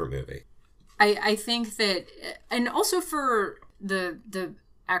 Much different movie. I think that, and also for the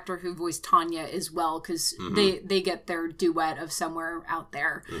actor who voiced Tanya as well, because they get their duet of Somewhere Out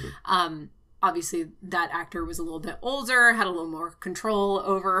There. Obviously, that actor was a little bit older, had a little more control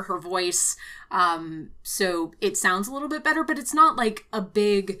over her voice. So it sounds a little bit better, but it's not like a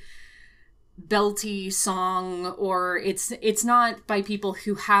big belty song, or it's not by people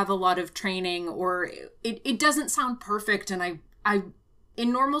who have a lot of training, or it doesn't sound perfect. And I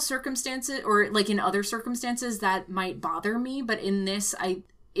in normal circumstances, or like in other circumstances, that might bother me. But in this,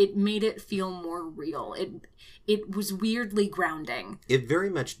 it made it feel more real. It was weirdly grounding. It very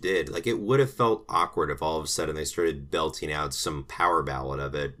much did. Like, it would have felt awkward if all of a sudden they started belting out some power ballad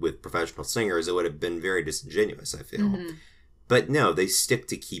of it with professional singers. It would have been very disingenuous, I feel. But no, they stick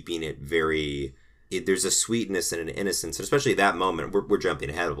to keeping it very... there's a sweetness and an innocence, and especially that moment. We're jumping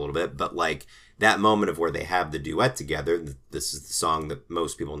ahead a little bit, but like that moment of where they have the duet together. This is the song that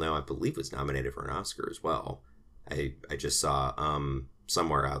most people know. I believe was nominated for an Oscar as well. I just saw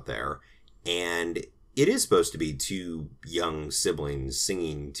Somewhere Out There. And it is supposed to be two young siblings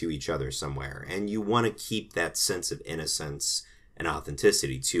singing to each other somewhere. And you want to keep that sense of innocence and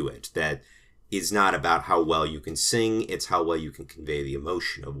authenticity to it. That is not about how well you can sing. It's how well you can convey the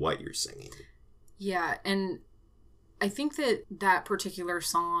emotion of what you're singing. Yeah, and I think that particular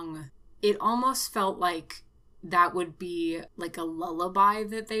song, it almost felt like that would be like a lullaby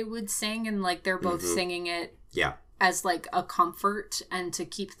that they would sing, and like they're both singing it as like a comfort and to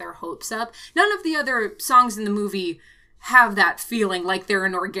keep their hopes up. None of the other songs in the movie have that feeling like they're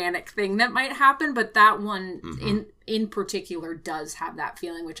an organic thing that might happen, but that one in particular does have that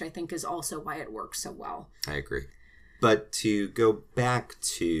feeling, which I think is also why it works so well. I agree. But to go back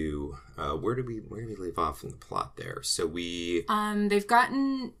to where did we leave off in the plot there? So we they've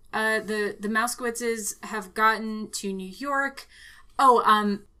gotten the Mousekowitzes have gotten to New York.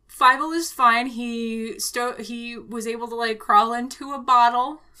 Fievel is fine. He was able to like crawl into a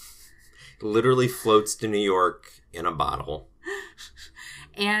bottle. Literally floats to New York in a bottle.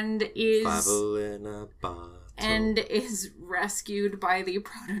 And is Fievel in a bottle. and is rescued by the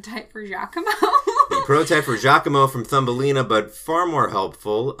prototype for Giacomo. The prototype for Giacomo from Thumbelina, but far more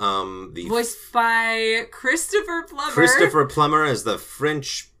helpful. Voiced by Christopher Plummer. Christopher Plummer as the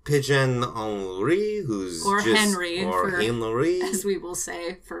French pigeon Henri, who's or just... Henry. Or Henry. As we will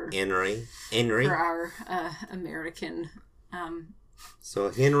say for... Henry. For our American... So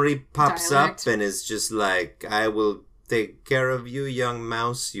Henry pops dialect. up and is just like, I will take care of you, young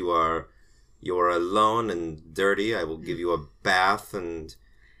mouse. You are alone and dirty. I will give you a bath and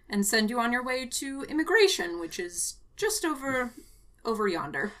send you on your way to immigration, which is just over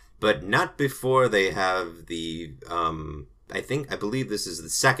yonder. But not before they have the I believe this is the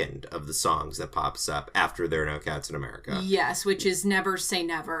second of the songs that pops up after There Are No Cats in America. Yes, which is Never Say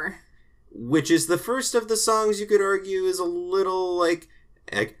Never. Which is the first of the songs you could argue is a little like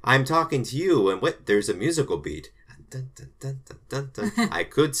I'm talking to you and there's a musical beat. Dun, dun, dun, dun, dun, dun. I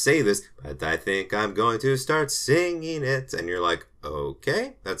could say this, but I think I'm going to start singing it. And you're like,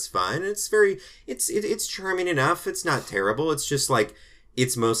 okay, that's fine. It's it's charming enough. It's not terrible. It's just like,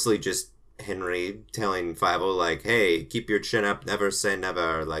 it's mostly just Henry telling Fievel, like, hey, keep your chin up, never say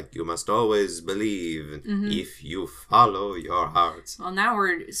never. Like, you must always believe if you follow your heart. Well, now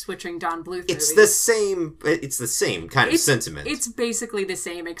we're switching Don Bluth movies. It's the same kind of sentiment. It's basically the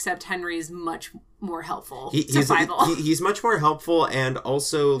same, except Henry is much more helpful to He's Fievel. He's much more helpful, and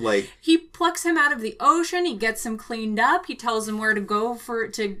also, like... He plucks him out of the ocean, he gets him cleaned up, he tells him where to go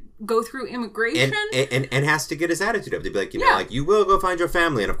to go through immigration. And has to get his attitude up. To be like, you know, like, you will go find your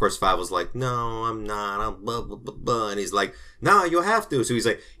family. And, of course, Fievel's like, no, I'm not. I'm blah, blah, blah, blah. And he's like, no, you have to. So he's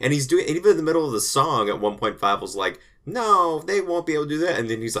like... And he's doing... And even in the middle of the song, at one point, Fievel's like, no, they won't be able to do that. And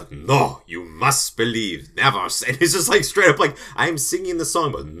then he's like, no, you must believe, never say. And he's just like straight up like, I'm singing the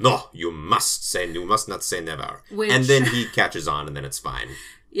song, but no, you must not say never. And then he catches on, and then it's fine.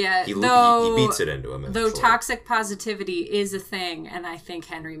 Yeah, he beats it into him. Though toxic positivity is a thing, and I think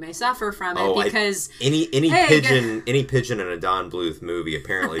Henry may suffer from it because any pigeon in a Don Bluth movie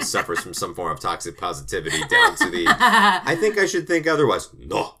apparently suffers from some form of toxic positivity down to the I think I should think otherwise.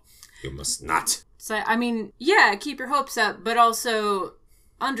 No, you must not. So, I mean, yeah, keep your hopes up, but also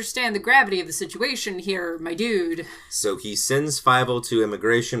understand the gravity of the situation here, my dude. So he sends Fievel to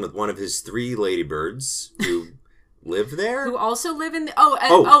immigration with one of his 3 ladybirds who live there? Who also live in the...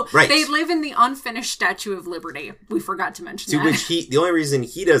 right. They live in the unfinished Statue of Liberty. We forgot to mention that. To which the only reason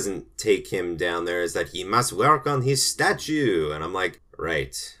he doesn't take him down there is that he must work on his statue. And I'm like,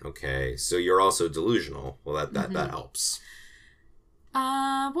 right, okay. So you're also delusional. Well, that helps.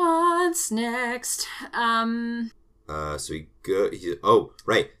 What's next? So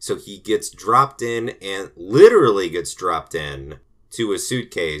so he gets dropped in and literally gets dropped in to a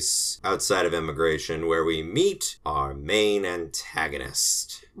suitcase outside of immigration where we meet our main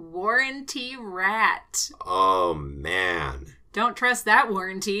antagonist. Warranty Rat. Oh, man. Don't trust that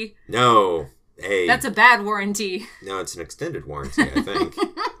warranty. No. Hey. That's a bad warranty. No, it's an extended warranty, I think.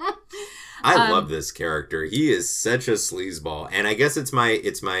 I love this character. He is such a sleazeball, and I guess it's my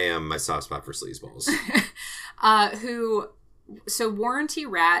soft spot for sleazeballs. So Warranty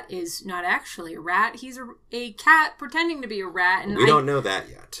Rat is not actually a rat. He's a cat pretending to be a rat, and we don't know that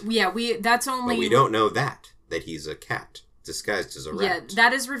yet. Yeah, but we don't know that he's a cat disguised as a rat. Yeah,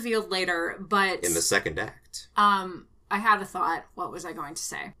 that is revealed later, but in the second act. I had a thought. What was I going to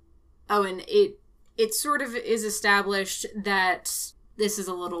say? Oh, and it sort of is established that. This is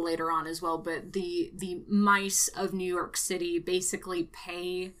a little later on as well, but the mice of New York City basically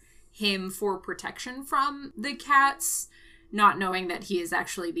pay him for protection from the cats, not knowing that he is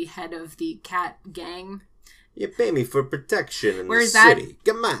actually the head of the cat gang. You pay me for protection in the city.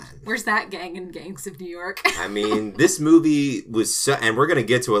 Come on. Where's that gang in Gangs of New York? I mean, this movie was and we're going to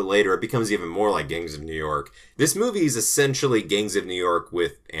get to it later. It becomes even more like Gangs of New York. This movie is essentially Gangs of New York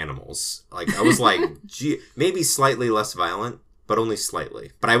with animals. Like, I was like, gee, maybe slightly less violent. But only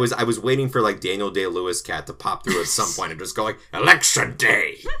slightly. But I was waiting for like Daniel Day-Lewis cat to pop through at some point and just go like, Election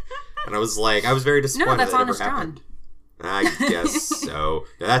Day! And I was very disappointed that's that Honest never happened. John. I guess so.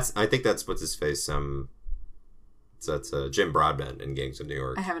 I think that's what's his face. That's Jim Broadbent in Gangs of New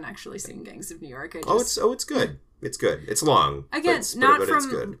York. I haven't actually seen Gangs of New York. It's good. It's good. It's long. Again, not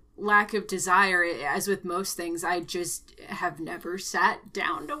from lack of desire. As with most things, I just have never sat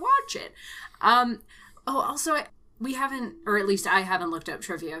down to watch it. We haven't, or at least I haven't looked up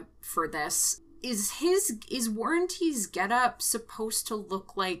trivia for this. Is Warranty's getup supposed to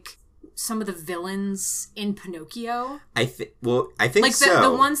look like some of the villains in Pinocchio? I think like so.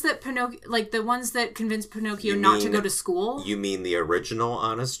 The ones that the ones that convinced Pinocchio not to go to school. You mean the original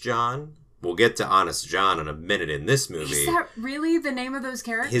Honest John? we'll get to Honest John in a minute in this movie. Is that really the name of those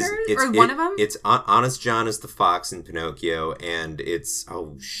characters? One of them? It's Honest John is the fox in Pinocchio, and it's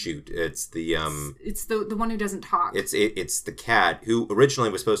it's the it's the one who doesn't talk. It's the cat who originally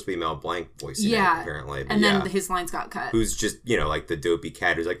was supposed to be Mel Blanc voicing it, apparently. And then his lines got cut. Who's just, like the dopey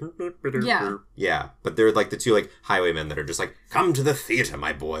cat who's like Yeah. Yeah. But they're like the two like highwaymen that are just like, come to the theater,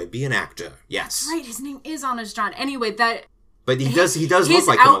 my boy, be an actor. Yes. That's right, his name is Honest John. Anyway, but he does look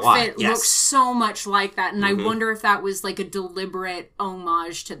like him a lot. His outfit looks so much like that, and I wonder if that was like a deliberate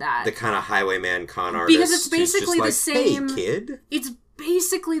homage to that. The kind of highwayman con artist. Because it's basically the same. Hey, kid. It's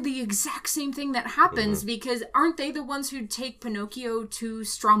basically the exact same thing that happens, because aren't they the ones who take Pinocchio to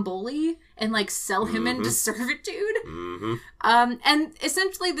Stromboli and like sell him into servitude? And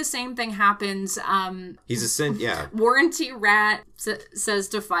essentially the same thing happens. He's Warranty Rat says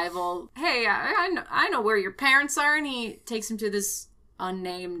to Fievel, "Hey, I know where your parents are," and he takes him to this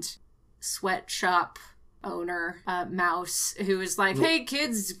unnamed sweatshop owner, Mouse, who is like, "Hey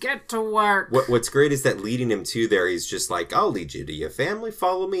kids, get to work." What's great is that leading him to there, he's just like, "I'll lead you to your family,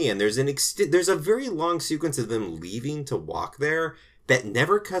 follow me." And there's a very long sequence of them leaving to walk there that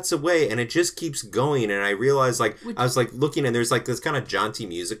never cuts away, and it just keeps going. And I realized, I was like looking, and there's like this kind of jaunty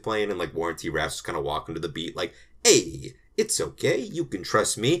music playing, and like Warranty Rat's just kind of walking to the beat, like, "Hey, it's okay, you can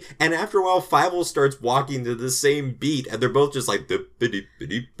trust me." And after a while, Fievel starts walking to the same beat, and they're both just like,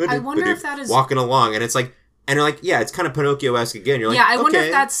 I wonder if that is walking along, and it's like, and you're like, yeah, it's kind of Pinocchio-esque again. You're like, yeah, I wonder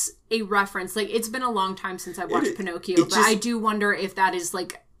if that's a reference. Like, it's been a long time since I watched Pinocchio, but I do wonder if that is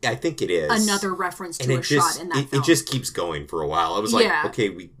like, I think it is another reference to a shot in that film. It just keeps going for a while. I was like, okay,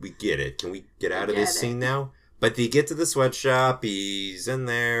 we get it. Can we get out of this scene now? But they get to the sweatshop, he's in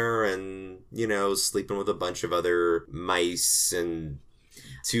there and, sleeping with a bunch of other mice and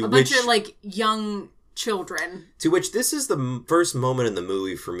bunch of, like, young children. To which this is the first moment in the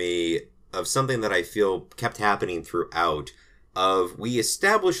movie for me of something that I feel kept happening throughout, of we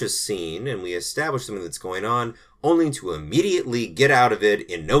establish a scene and we establish something that's going on, only to immediately get out of it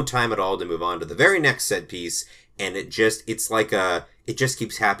in no time at all to move on to the very next set piece. And it just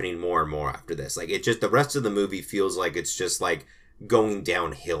keeps happening more and more after this. Like, the rest of the movie feels like it's just like going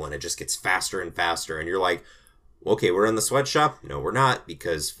downhill, and it just gets faster and faster. And you're like, okay, we're in the sweatshop. No, we're not,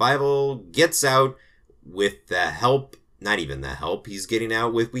 because Fievel gets out with the help, not even the help, he's getting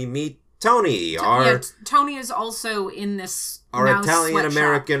out with, we meet Tony. Tony is also in this our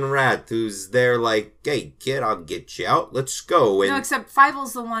Italian-American rat who's there like, "Hey, kid, I'll get you out. Let's go." And no, except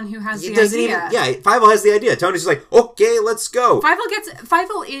Fievel's the one who has the idea. Fievel has the idea. Tony's just like, "Okay, let's go."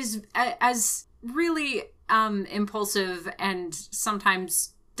 Fievel is as really impulsive and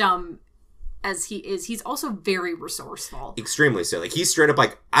sometimes dumb as he is. He's also very resourceful. Extremely so. Like, he's straight up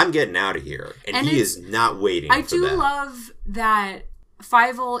like, "I'm getting out of here," and he is not waiting. I do love that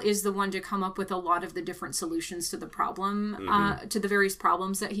Fievel is the one to come up with a lot of the different solutions to the problem, to the various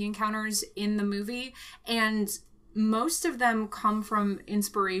problems that he encounters in the movie. And most of them come from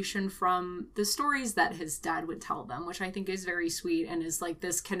inspiration from the stories that his dad would tell them, which I think is very sweet and is like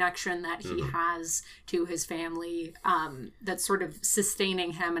this connection that he has to his family that's sort of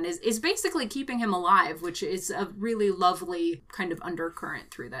sustaining him and is basically keeping him alive, which is a really lovely kind of undercurrent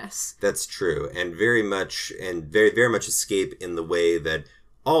through this. That's true. And very much escape in the way that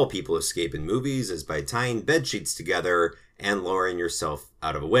all people escape in movies, is by tying bedsheets together and lowering yourself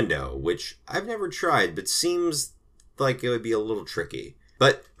out of a window, which I've never tried, but seems like it would be a little tricky,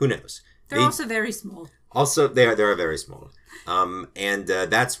 but who knows? They're also very small. Also, they are very small. And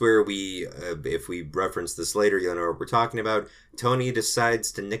that's where we, if we reference this later, you'll know what we're talking about. Tony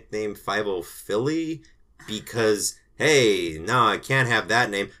decides to nickname Fievel Philly because, hey, no, I can't have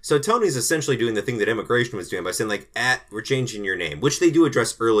that name. So Tony's essentially doing the thing that Immigration was doing by saying, like, we're changing your name, which they do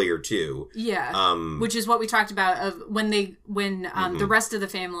address earlier, too. Yeah, which is what we talked about of when the rest of the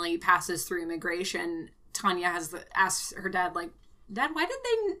family passes through Immigration. Tanya asks her dad, like, "Dad, why did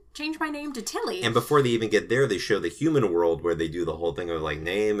they change my name to Tilly?" And before they even get there, they show the human world where they do the whole thing of, like,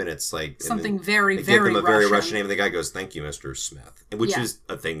 name, and it's like... something very, they very give them a very Russian name, and the guy goes, "Thank you, Mr. Smith." Which is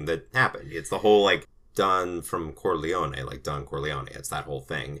a thing that happened. It's the whole, like, Don from Corleone, like Don Corleone. It's that whole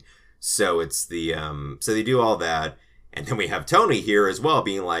thing. So it's the... so they do all that, and then we have Tony here as well,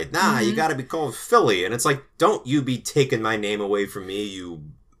 being like, "Nah, you gotta be called Philly." And it's like, don't you be taking my name away from me, you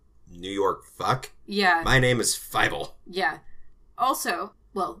New York fuck. Yeah. My name is Fievel. Yeah. Also,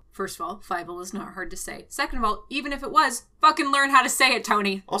 well, first of all, Fievel is not hard to say. Second of all, even if it was, fucking learn how to say it,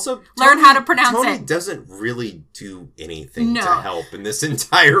 Tony. Also, learn how to pronounce it. Tony doesn't really do anything to help in this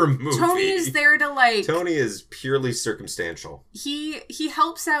entire movie. Tony is there to, like... Tony is purely circumstantial. He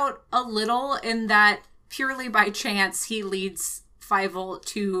helps out a little in that purely by chance he leads Fievel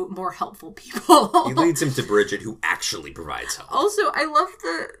to more helpful people. He leads him to Bridget, who actually provides help. Also, I love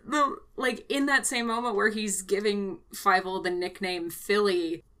the like, in that same moment where he's giving Fievel the nickname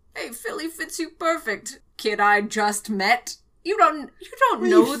Philly. Hey, Philly fits you perfect, kid I just met. You don't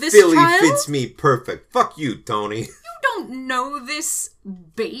know this Philly child? Philly fits me perfect. Fuck you, Tony. You don't know this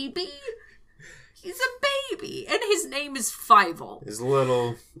baby? He's a baby, and his name is Fievel. His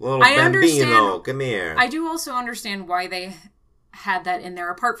little I bambino. Come here. I do also understand why they had that in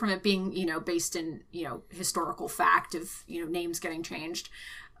there, apart from it being, based in, historical fact of, names getting changed,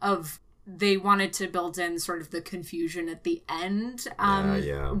 of they wanted to build in sort of the confusion at the end,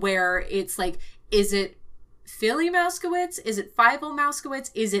 where it's like, is it Philly Mouskowitz? Is it Fievel Mouskowitz?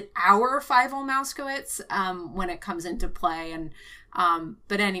 Is it our Fievel Mouskowitz? When it comes into play. And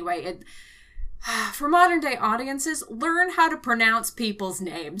but anyway, for modern day audiences, learn how to pronounce people's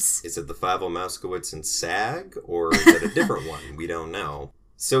names. Is it the Fievel Mouskowitz and SAG, or is it a different one? We don't know.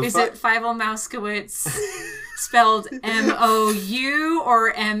 So is it Fievel Mouskowitz spelled M-O-U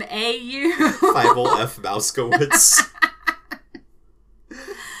or M-A-U? Fievel F. Mouskowitz.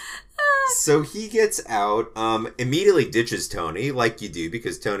 So he gets out, immediately ditches Tony, like you do,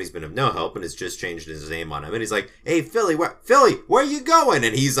 because Tony's been of no help and has just changed his name on him. And he's like, hey, Philly, where are you going?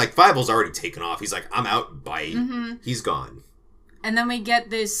 And he's like, Fievel's already taken off. He's like, I'm out, bye. Mm-hmm. He's gone. And then we get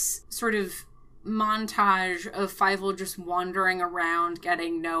this sort of montage of Fievel just wandering around,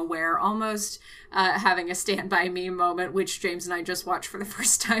 getting nowhere, almost having a Stand By Me moment, which James and I just watched for the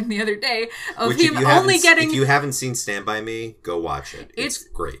first time the other day, of him only getting... If you haven't seen Stand By Me, go watch it. It's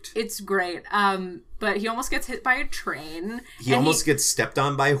great. It's great. But he almost gets hit by a train. He almost gets stepped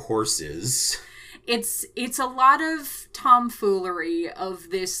on by horses. It's a lot of tomfoolery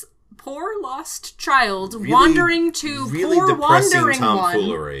of this poor lost child wandering to really Poor depressing Wandering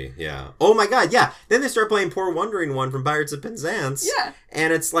tomfoolery. One. Yeah. Oh my god, yeah. Then they start playing Poor Wandering One from Pirates of Penzance. Yeah.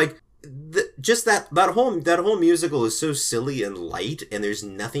 And it's like just that whole musical is so silly and light, and there's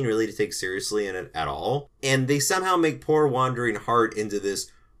nothing really to take seriously in it at all. And they somehow make Poor Wandering Heart into this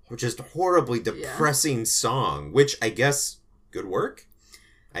just horribly depressing song, which I guess good work.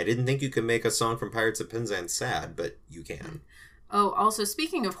 I didn't think you could make a song from Pirates of Penzance sad, but you can. Oh, also,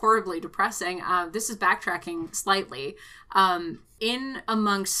 speaking of horribly depressing, this is backtracking slightly. In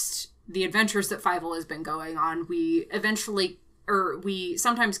amongst the adventures that Fievel has been going on, we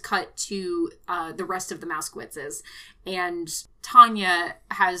sometimes cut to the rest of the Mouskowitzes. And Tanya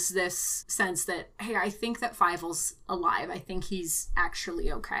has this sense that, hey, I think that Fievel's alive. I think he's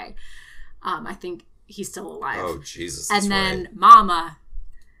actually okay. I think he's still alive. Oh, Jesus, that's right. And then Mama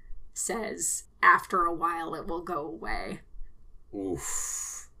says, after a while, it will go away.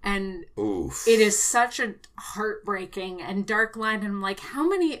 Oof. And it is such a heartbreaking and dark line. And I'm like, how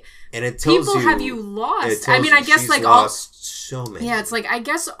many people have you lost? I mean, I guess like lost so many. Yeah, it's like, I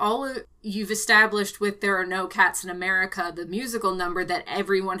guess you've established with There Are No Cats in America, the musical number, that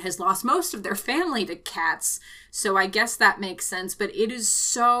everyone has lost most of their family to cats. So I guess that makes sense. But it is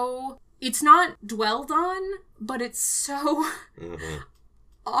so, it's not dwelled on, but it's so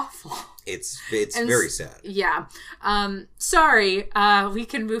awful. It's very sad. Yeah. Sorry. We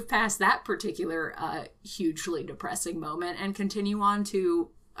can move past that particular hugely depressing moment and continue on to,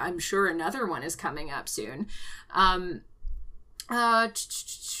 I'm sure another one is coming up soon.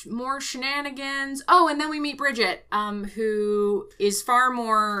 More shenanigans. Oh, and then we meet Bridget, who is far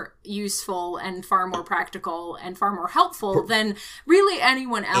more useful and far more practical and far more helpful than really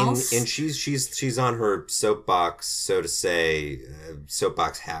anyone else. And she's on her soapbox, so to say,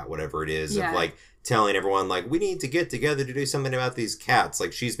 soapbox hat, whatever it is, of like telling everyone like, we need to get together to do something about these cats.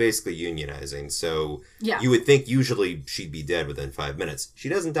 Like, she's basically unionizing. So you would think usually she'd be dead within 5 minutes. She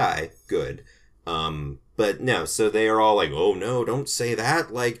doesn't die. Good. But no, so they are all like, oh no, don't say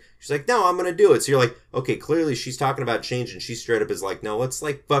that. Like, she's like, no, I'm gonna do it. So you're like, okay, clearly she's talking about change, and she straight up is like, no, let's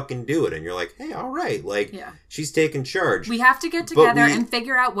like fucking do it. And you're like, hey, all right. Like, she's taking charge. We have to get together and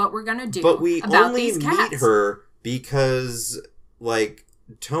figure out what we're gonna do. But we about only these cats. meet her because like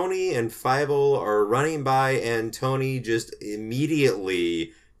Tony and Fievel are running by, and Tony just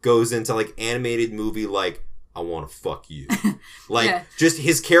immediately goes into like animated movie like, I want to fuck you. Like, just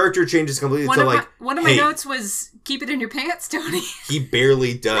his character changes completely to like, one of my notes was, keep it in your pants, Tony. He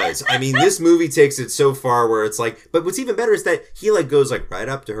barely does. I mean, this movie takes it so far where it's like, but what's even better is that he like goes like right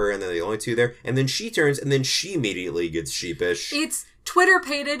up to her, and they're the only two there, and then she turns, and then she immediately gets sheepish. It's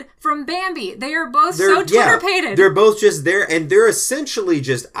Twitter-pated from Bambi. They are both so Twitter-pated. They're both just there, and they're essentially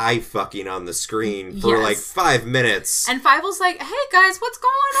just eye-fucking on the screen for like 5 minutes. And Fievel's like, hey guys, what's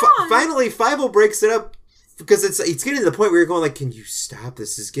going on? Finally, Fievel breaks it up Because it's getting to the point where you're going like, can you stop?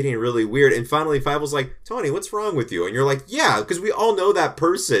 This is getting really weird. And finally, Fievel's like, Tony, what's wrong with you? And you're like, yeah, because we all know that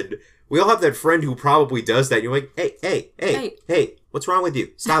person. We all have that friend who probably does that. And you're like, hey, what's wrong with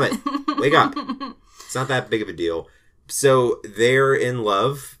you? Stop it. Wake up. It's not that big of a deal. So they're in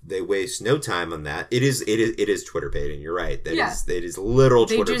love. They waste no time on that. It is Twitter baiting. You're right. It is literal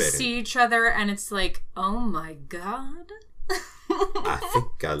Twitter baiting. They just see each other and it's like, oh my God. I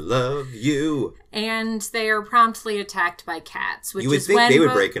think I love you. And they are promptly attacked by cats. Which you would is think when they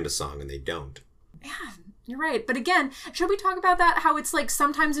would break into song, and they don't. Yeah, you're right. But again, should we talk about that? How it's like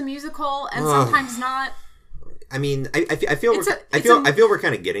sometimes a musical and sometimes not. I mean, I feel we're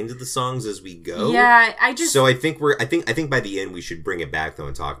kind of getting to the songs as we go. Yeah, So I think by the end we should bring it back though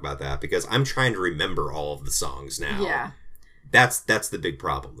and talk about that, because I'm trying to remember all of the songs now. Yeah, that's the big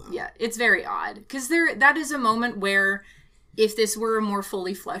problem though. Yeah, it's very odd because that is a moment where, if this were a more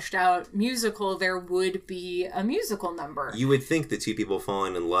fully fleshed out musical, there would be a musical number. You would think the two people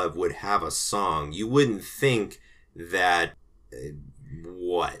falling in love would have a song. You wouldn't think that.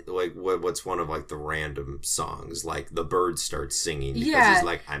 What's one of like the random songs, like the bird starts singing because he's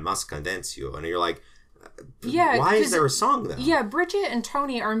like, I must condense you, and you're like, why is there a song though? Yeah, Bridget and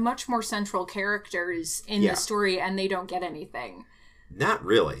Tony are much more central characters in the story, and they don't get anything. Not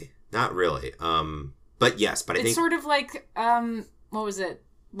really. But yes, I think it's sort of like what was it?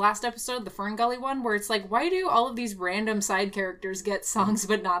 Last episode, the Fern Gully one, where it's like, why do all of these random side characters get songs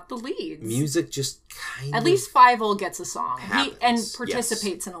but not the leads? Music just kind of... At least Fievel gets a song. Happens, and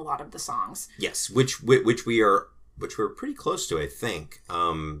participates in a lot of the songs. Yes, which we're pretty close to, I think.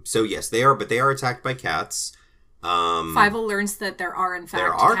 So yes, they are attacked by cats. Fievel learns that there are in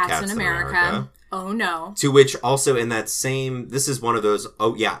fact cats in America. Oh no. To which also in that same, this is one of those,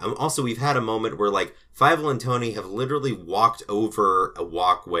 also we've had a moment where like Fievel and Tony have literally walked over a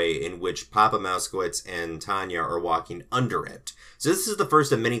walkway in which Papa Mousekewitz and Tanya are walking under it. So this is the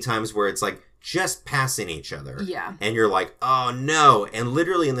first of many times where it's like just passing each other. Yeah. And you're like, oh no. And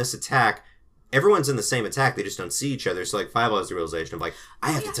literally in this attack, everyone's in the same attack, they just don't see each other. So like Fievel has the realization of like,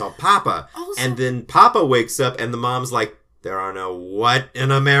 I have to tell Papa. Also, and then Papa wakes up and the mom's like, there are no what in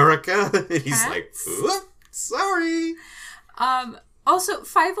America? And he's like, sorry. Also,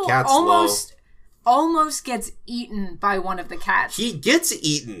 Fievel almost gets eaten by one of the cats. He gets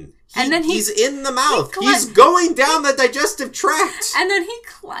eaten. And then he's in the mouth. He's going down the digestive tract. And then he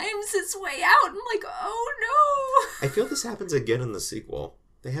climbs his way out. I'm like, oh no. I feel this happens again in the sequel.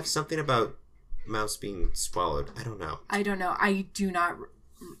 They have something about mouse being swallowed. I don't know. I do not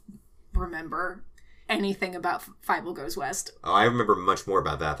remember anything about Fievel Goes West. Oh, I remember much more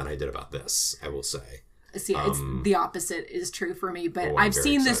about that than I did about this, I will say. See, it's the opposite is true for me, but I've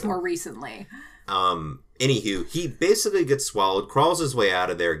seen this more recently. Anywho, he basically gets swallowed, crawls his way out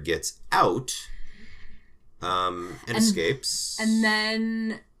of there, gets out, and escapes. And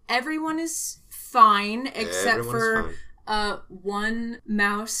then everyone is fine, except for one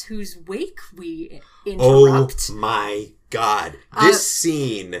mouse whose wake we interrupt. Oh my god. This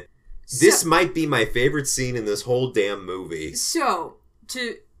scene... This might be my favorite scene in this whole damn movie. So,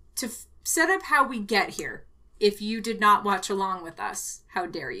 to set up how we get here, if you did not watch along with us, how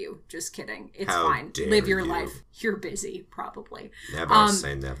dare you? Just kidding. It's fine. Live your life. You're busy, probably. Never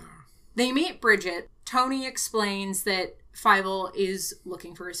say never. They meet Bridget. Tony explains that Fievel is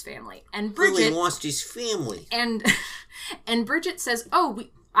looking for his family. And Bridget... Really lost his family. And Bridget says,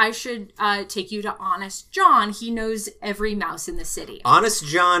 I should take you to Honest John. He knows every mouse in the city. Honest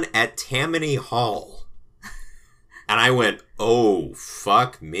John at Tammany Hall. And I went, oh,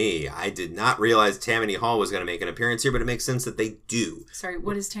 fuck me. I did not realize Tammany Hall was going to make an appearance here, but it makes sense that they do. Sorry,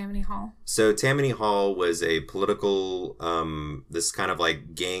 what is Tammany Hall? So Tammany Hall was a political, this kind of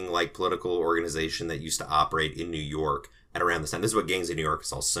like gang-like political organization that used to operate in New York at around this time. This is what Gangs of New York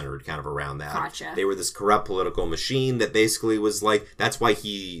is all centered kind of around that. Gotcha. They were this corrupt political machine that basically was like, that's why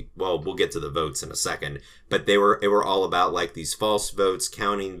we'll get to the votes in a second, but they were all about like these false votes,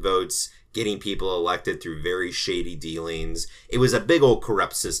 counting votes, getting people elected through very shady dealings. It was a big old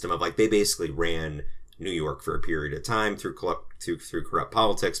corrupt system of like, they basically ran New York for a period of time through corrupt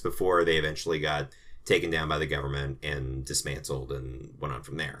politics before they eventually got taken down by the government and dismantled and went on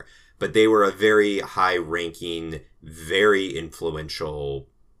from there. But they were a very high-ranking, very influential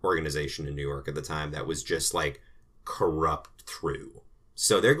organization in New York at the time that was just, like, corrupt through.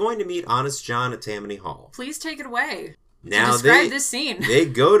 So they're going to meet Honest John at Tammany Hall. Please take it away. Now describe this scene. They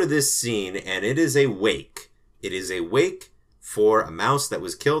go to this scene, and it is a wake. It is a wake for a mouse that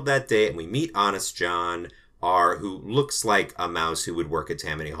was killed that day, and we meet Honest John, who looks like a mouse who would work at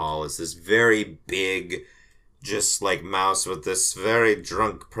Tammany Hall. Is this very big... just like Mouse with this very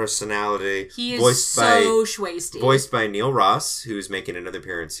drunk personality. He is so schwasty. Voiced by Neil Ross, who's making another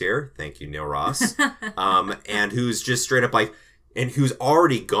appearance here. Thank you, Neil Ross. And who's just straight up like, and who's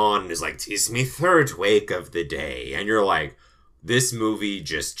already gone and is like, "'Tis me third wake of the day." And you're like, this movie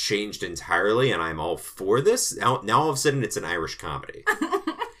just changed entirely, and I'm all for this. Now all of a sudden, it's an Irish comedy.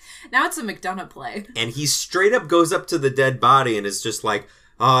 Now it's a McDonough play. And he straight up goes up to the dead body and is just like,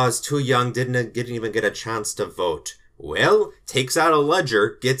 "Oh, I was too young, didn't even get a chance to vote." Well, takes out a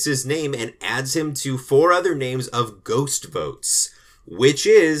ledger, gets his name, and adds him to 4 other names of ghost votes, which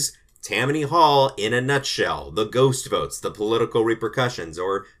is Tammany Hall in a nutshell. The ghost votes, the political repercussions,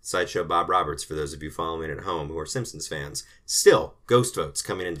 or Sideshow Bob Roberts for those of you following at home who are Simpsons fans. Still, ghost votes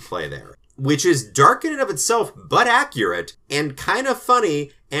coming into play there. Which is dark in and of itself, but accurate, and kind of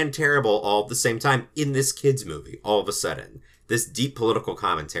funny and terrible all at the same time in this kid's movie, all of a sudden. This deep political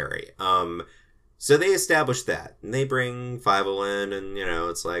commentary. So they establish that, and they bring Fievel in, and,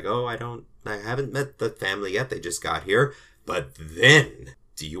 it's like, oh, I haven't met the family yet, they just got here. But then,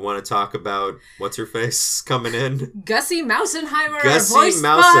 do you want to talk about what's-her-face coming in? Gussie Mousenheimer, Gussie voiced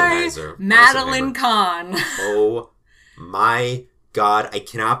Mousenheimer. by Madeline Kahn. Oh my God, I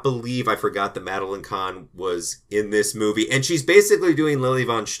cannot believe I forgot that Madeline Kahn was in this movie, and she's basically doing Lily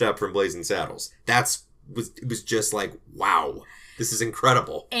Von Shtupp from Blazing Saddles. It was just like, wow. This is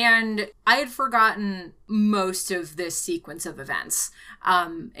incredible. And I had forgotten most of this sequence of events,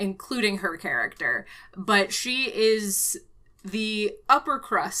 including her character. But she is the upper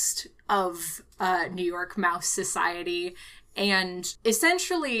crust of New York Mouse Society. And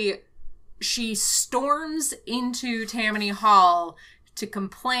essentially, she storms into Tammany Hall to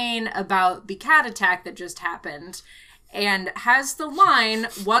complain about the cat attack that just happened. And has the line,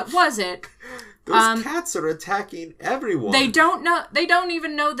 "What was it?" Those cats are attacking everyone. They don't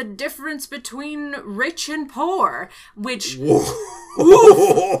even know the difference between rich and poor, which oof.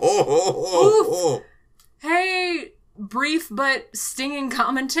 Hey, brief but stinging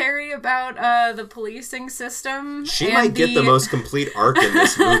commentary about the policing system. She might get the most complete arc in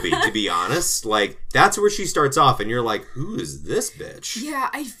this movie, to be honest. Like, that's where she starts off, and you're like, who is this bitch? Yeah,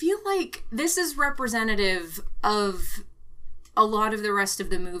 I feel like this is representative of a lot of the rest of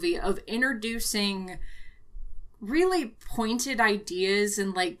the movie, of introducing really pointed ideas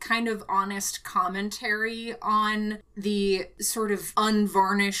and like kind of honest commentary on the sort of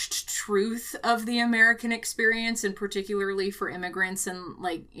unvarnished truth of the American experience, and particularly for immigrants and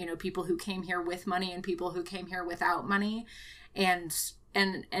like, people who came here with money and people who came here without money and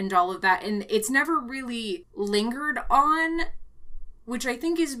all of that. And it's never really lingered on, which I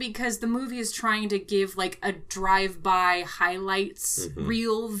think is because the movie is trying to give like a drive-by highlights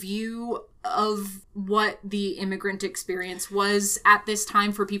real view of what the immigrant experience was at this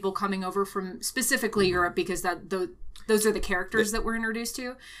time for people coming over from specifically Europe, because those are the characters that we're introduced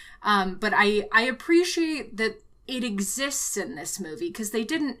to. But I appreciate that it exists in this movie because they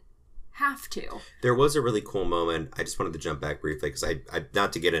didn't have to. There was a really cool moment. I just wanted to jump back briefly because I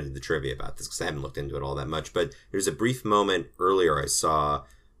not to get into the trivia about this because I haven't looked into it all that much, but there's a brief moment earlier I saw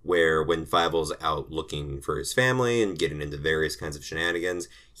where when Fievel's out looking for his family and getting into various kinds of shenanigans,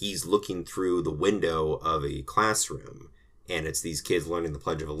 he's looking through the window of a classroom, and it's these kids learning the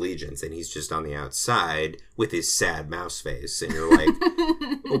Pledge of Allegiance, and he's just on the outside with his sad mouse face, and you're like,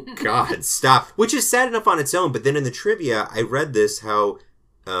 oh God, stop. Which is sad enough on its own, but then in the trivia, I read this, how,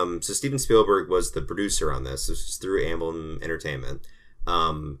 so Steven Spielberg was the producer on this. This was through Amblin Entertainment,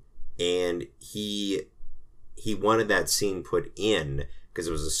 and he wanted that scene put in because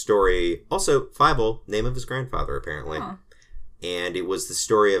it was a story, also Fievel, name of his grandfather, apparently. Huh. And it was the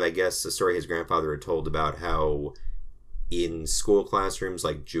story of, I guess, the story his grandfather had told about how in school classrooms,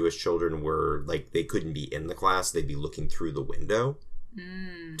 like, Jewish children were, like, they couldn't be in the class. They'd be looking through the window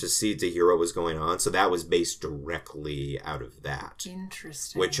to hear what was going on. So that was based directly out of that.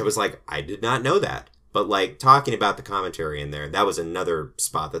 Interesting. Which I was like, I did not know that. But, like, talking about the commentary in there, that was another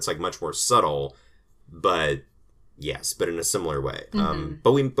spot that's, like, much more subtle, but... Yes, but in a similar way.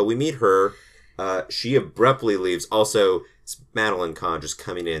 But we meet her. She abruptly leaves. Also, it's Madeline Kahn just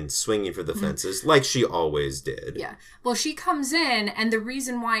coming in, swinging for the fences, like she always did. Yeah. Well, she comes in, and the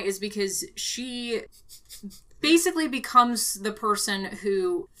reason why is because she basically becomes the person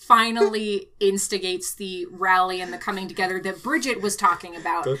who finally instigates the rally and the coming together that Bridget was talking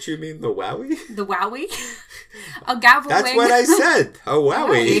about. Don't you mean the wowie? The wowie? A gavel That's wing. what I said. A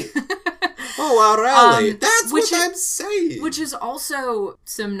wowie. Oh, really? That's what I'm saying. Which is also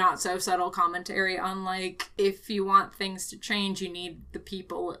some not so subtle commentary on, like, if you want things to change, you need the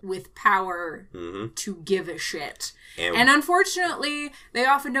people with power to give a shit. And unfortunately, they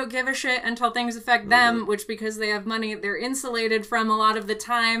often don't give a shit until things affect them, which, because they have money, they're insulated from a lot of the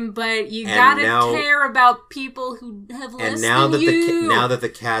time. But you gotta care about people who have less than you. Now that the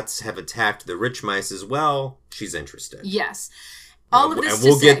cats have attacked the rich mice as well, she's interested. Yes. All of this and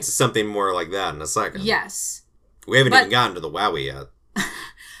we'll get to something more like that in a second. Yes. We haven't even gotten to the wowie yet.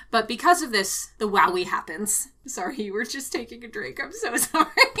 But because of this, the wowie happens. Sorry, you were just taking a drink. I'm so sorry.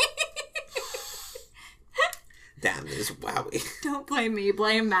 Damn this wowie. Don't blame me.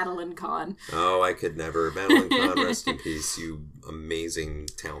 Blame Madeline Kahn. Oh, I could never. Madeline Kahn, rest in peace, you amazing,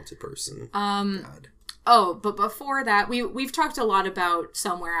 talented person. God. Oh, but before that, we've talked a lot about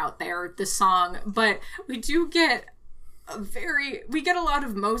Somewhere Out There, the song, but we do get we get a lot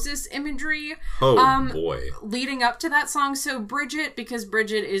of Moses imagery. Oh, boy. Leading up to that song. So Bridget, because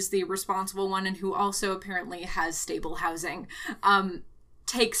Bridget is the responsible one and who also apparently has stable housing,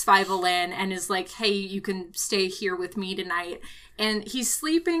 takes Fievel in and is like, hey, you can stay here with me tonight. And he's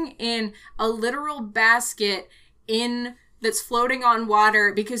sleeping in a literal basket that's floating on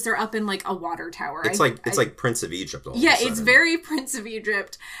water because they're up in, like, a water tower. It's like Prince of Egypt. Yeah, it's very Prince of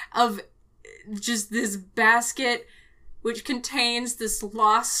Egypt, of just this basket which contains this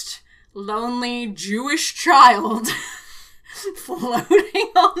lost, lonely Jewish child floating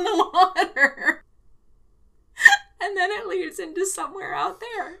on the water. And then it leads into Somewhere Out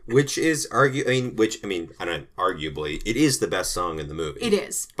There. Which is arguably, it is the best song in the movie. It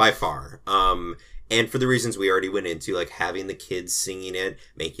is. By far. And for the reasons we already went into, like having the kids singing it,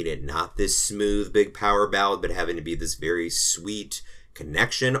 making it not this smooth, big power ballad, but having to be this very sweet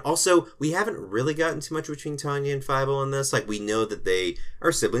connection. Also, we haven't really gotten too much between Tanya and Fievel in this. Like, we know that they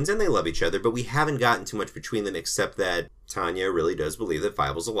are siblings and they love each other, but we haven't gotten too much between them, except that Tanya really does believe that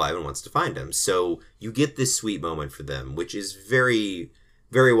Fievel's alive and wants to find him. So you get this sweet moment for them, which is very,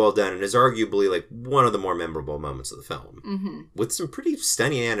 very well done and is arguably like one of the more memorable moments of the film. With some pretty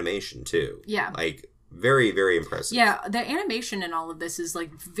stunning animation too. Yeah. Like, very, very impressive. Yeah, the animation in all of this is,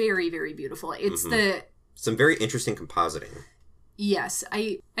 like, very, very beautiful. It's some very interesting compositing. Yes,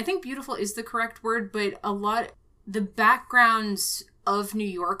 I think beautiful is the correct word, but the backgrounds of New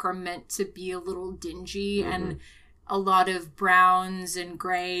York are meant to be a little dingy and a lot of browns and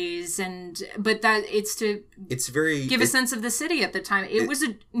grays, but it's very give a sense of the city at the time.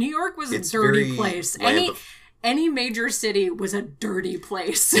 New York was a dirty place. Any major city was a dirty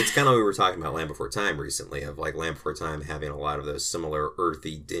place. It's kind of what we were talking about Land Before Time recently, of like Land Before Time having a lot of those similar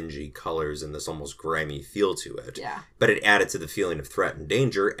earthy, dingy colors and this almost grimy feel to it. Yeah. But it added to the feeling of threat and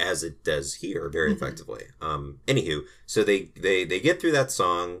danger, as it does here very effectively. Anywho, so they get through that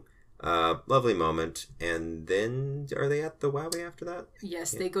song, lovely moment, and then are they at the Wowie after that?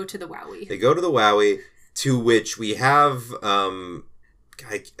 Yes, they go to the Wowie. They go to the Wowie, to which we have...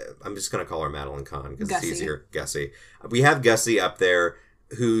 I'm just going to call her Madeline Kahn because it's easier. Gussie. We have Gussie up there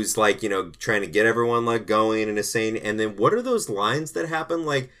who's like, trying to get everyone like going and is saying, and then what are those lines that happen?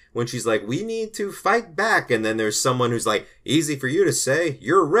 Like when she's like, we need to fight back. And then there's someone who's like, easy for you to say,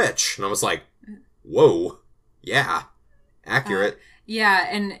 you're rich. And I was like, whoa. Yeah. Accurate. Yeah.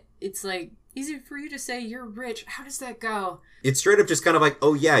 And it's like, easy for you to say you're rich. How does that go? It's straight up just kind of like,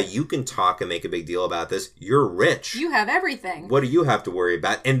 oh yeah, you can talk and make a big deal about this. You're rich. You have everything. What do you have to worry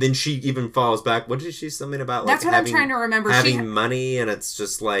about? And then she even falls back. What did she something about? That's what I'm trying to remember. Having money, and it's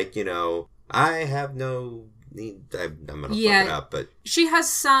just like, I have no need. I'm gonna fuck it up, but she has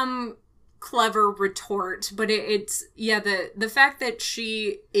some clever retort. But it's the fact that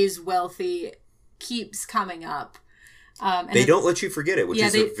she is wealthy keeps coming up. They don't let you forget it, which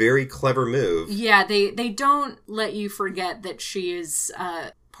is a very clever move. Yeah, they don't let you forget that she is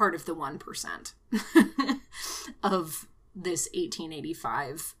part of the 1% of this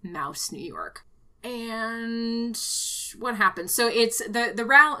 1885 Mouse New York. And what happens? So it's the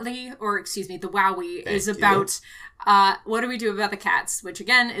rally, or excuse me, the Wowie is about what do we do about the cats, which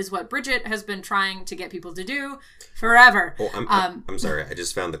again is what Bridget has been trying to get people to do forever. Oh, I'm sorry, I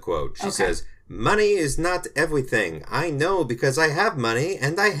just found the quote. She says, "Money is not everything. I know because I have money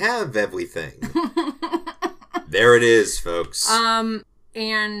and I have everything." There it is, folks. And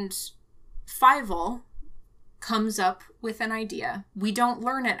Fievel comes up with an idea. We don't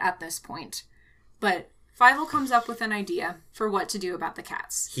learn it at this point, but Fievel comes up with an idea for what to do about the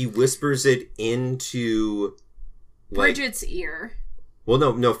cats. He whispers it into Bridget's ear. Well,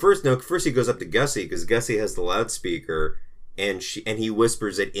 no. First he goes up to Gussie because Gussie has the loudspeaker, and he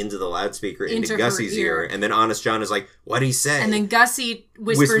whispers it into the loudspeaker into her Gussie's ear. And then Honest John is like, what'd he say? And then Gussie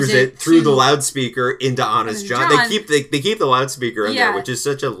whispers it through the loudspeaker into Honest John. They keep the loudspeaker in there, which is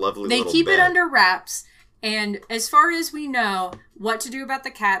such a lovely little They keep bit. it under wraps. And as far as we know, What to Do About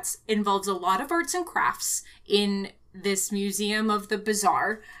the Cats involves a lot of arts and crafts in this Museum of the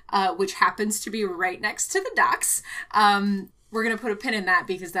Bizarre, which happens to be right next to the docks. We're going to put a pin in that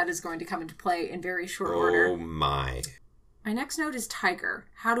because that is going to come into play in very short order. Oh, my. My next note is Tiger.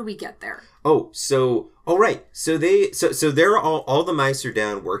 How do we get there? Right. So they're all the mice are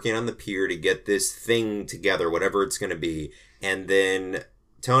down working on the pier to get this thing together, whatever it's going to be. And then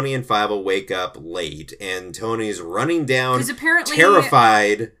Tony and Fievel wake up late, and Tony's running down,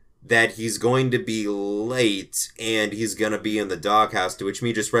 terrified that he's going to be late and he's going to be in the doghouse, to which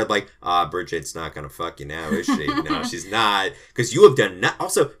me just read like, Bridget's not going to fuck you now, is she? No, she's not. Because you have done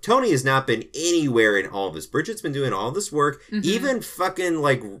also, Tony has not been anywhere in all this. Bridget's been doing all this work. Mm-hmm. Even fucking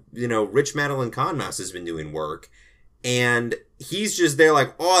Rich Madeline Conmouse has been doing work. And he's just there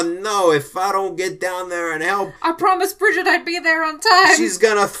like, oh no, if I don't get down there and help, I promised Bridget I'd be there on time. She's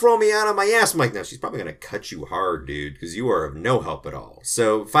gonna throw me out of my ass. I'm like, no, she's probably gonna cut you hard, dude, because you are of no help at all.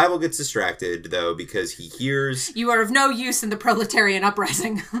 So Fievel gets distracted, though, because he hears... You are of no use in the proletarian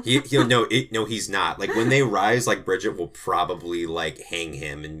uprising. No, he's not. Like, when they rise, like, Bridget will probably, like, hang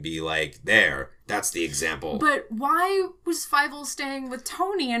him and be like, there, that's the example. But why was Fievel staying with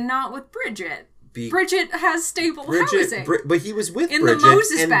Tony and not with Bridget? Bridget has stable housing. But he was with in Bridget, the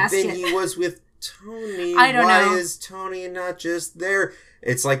Moses and basket. then he was with Tony. I don't know. Why is Tony not just there?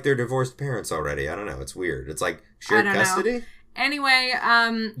 It's like they're divorced parents already. I don't know. It's weird. It's like shared custody. Know. Anyway,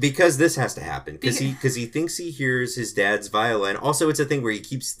 because this has to happen because he thinks he hears his dad's violin. Also, it's a thing where he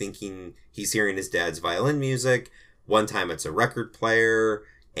keeps thinking he's hearing his dad's violin music. One time it's a record player.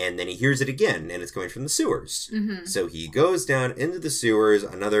 And then he hears it again, and it's coming from the sewers. Mm-hmm. So he goes down into the sewers,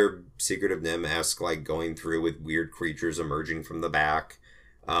 another Secret of NIMH-esque, like, going through with weird creatures emerging from the back.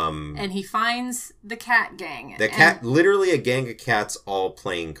 And he finds the cat gang. Literally a gang of cats all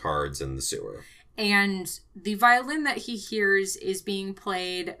playing cards in the sewer. And the violin that he hears is being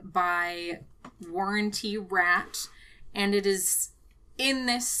played by Warren T. Rat. And it is in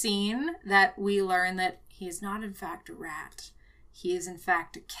this scene that we learn that he is not, in fact, a rat. He is, in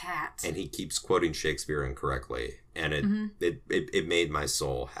fact, a cat. And he keeps quoting Shakespeare incorrectly. And it made my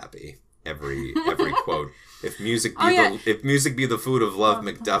soul happy. Every quote. If music be the food of love,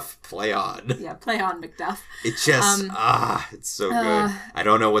 Macduff, play on. Yeah, play on, Macduff. It just, it's so good. I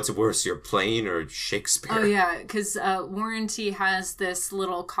don't know what's worse, you're playing or Shakespeare. Oh, yeah, because Warren T. has this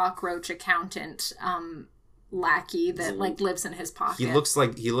little cockroach accountant lackey that, lives in his pocket. He looks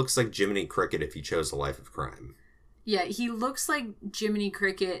like Jiminy Cricket if he chose a life of crime. Yeah, he looks like Jiminy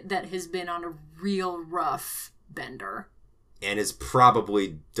Cricket that has been on a real rough bender. And has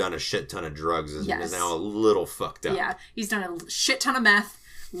probably done a shit ton of drugs and is now a little fucked up. Yeah, he's done a shit ton of meth,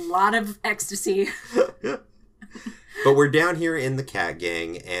 a lot of ecstasy. But we're down here in the cat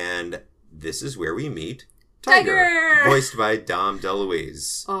gang, and this is where we meet Tiger! Voiced by Dom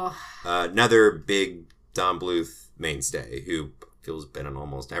DeLuise. Oh. Another big Don Bluth mainstay who feels been on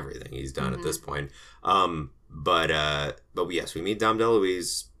almost everything he's done at this point. But yes, we meet Dom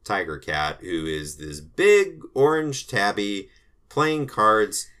DeLuise, Tiger Cat, who is this big orange tabby playing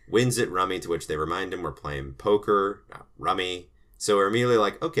cards, wins at rummy, to which they remind him we're playing poker, not rummy. So we're immediately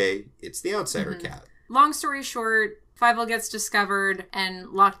like, okay, it's the outsider cat. Long story short, Fievel gets discovered and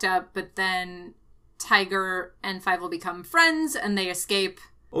locked up, but then Tiger and Fievel become friends and they escape.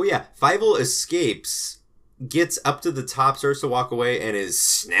 Oh yeah, Fievel escapes, gets up to the top, starts to walk away, and is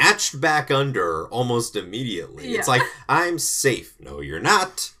snatched back under almost immediately. Yeah. It's like, I'm safe. No, you're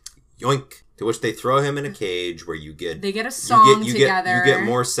not. Yoink. To which they throw him in a cage where they get a song together. You get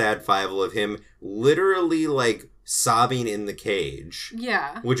more sad Fievel of him literally, like, sobbing in the cage.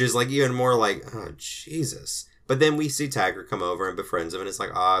 Yeah. Which is, like, even more like, oh, Jesus. But then we see Tiger come over and befriends him, and it's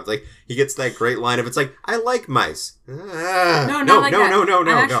like, like, he gets that great line of, it's like, I like mice. No, I'm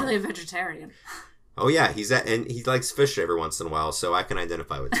actually a vegetarian. Oh yeah, and he likes fish every once in a while, so I can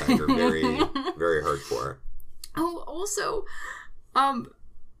identify with Tiger very, very hardcore. Oh, also,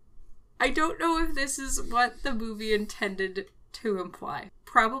 I don't know if this is what the movie intended to imply.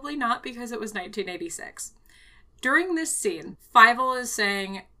 Probably not, because it was 1986. During this scene, Fievel is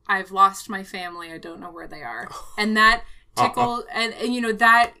saying, I've lost my family, I don't know where they are. And that tickled, and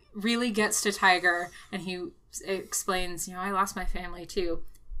that really gets to Tiger, and he explains, I lost my family too.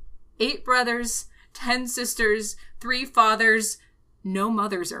 8 brothers, 10 sisters, 3 fathers, no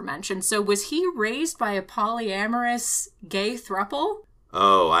mothers are mentioned. So was he raised by a polyamorous gay throuple?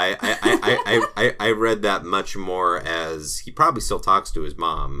 Oh, I read that much more as he probably still talks to his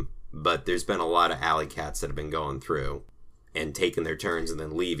mom, but there's been a lot of alley cats that have been going through and taking their turns and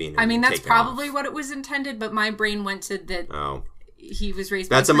then leaving. I mean, that's probably what it was intended, but my brain went to that. Oh. He was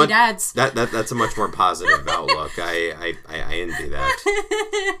raised by three dads. That's a much more positive outlook. I envy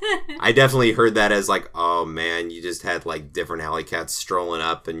that. I definitely heard that as like, oh man, you just had like different alley cats strolling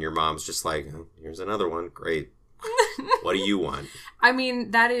up, and your mom's just like, oh, here's another one. Great. What do you want? I mean,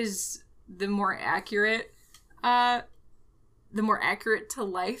 that is the more accurate to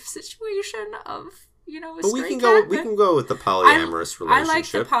life situation of, you know, a stray cat. We can go with the polyamorous relationship. I like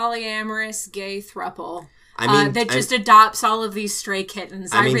the polyamorous gay throuple. I mean, that just adopts all of these stray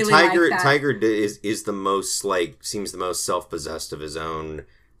kittens. I mean, really like that. Tiger is the most seems the most self-possessed of his own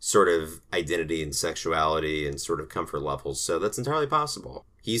sort of identity and sexuality and sort of comfort levels. So that's entirely possible.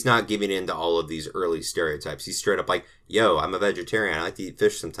 He's not giving in to all of these early stereotypes. He's straight up like, yo, I'm a vegetarian. I like to eat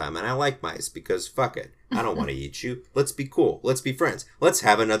fish sometime. And I like mice because fuck it. I don't want to eat you. Let's be cool. Let's be friends. Let's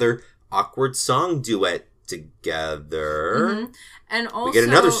have another awkward song duet together. Mm-hmm. And also, we get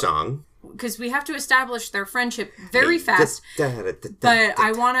another song. Because we have to establish their friendship very fast. But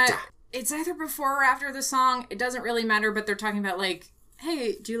I want to... It's either before or after the song. It doesn't really matter, but they're talking about like,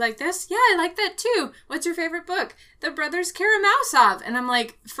 hey, do you like this? Yeah, I like that too. What's your favorite book? The Brothers Karamazov. And I'm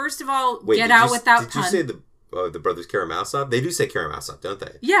like, first of all, get out with that pun. Did you say the Brothers Karamazov? They do say Karamazov, don't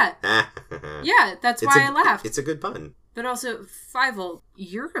they? Yeah. Yeah, that's why I laughed. It's a good pun. But also, Fievel,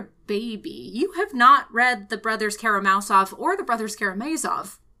 you're a baby. You have not read The Brothers Karamazov or The Brothers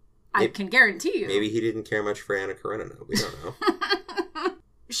Karamazov. I can guarantee you. Maybe he didn't care much for Anna Karenina. We don't know.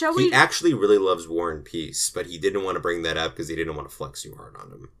 Shall we? He actually really loves War and Peace, but he didn't want to bring that up because he didn't want to flex too hard on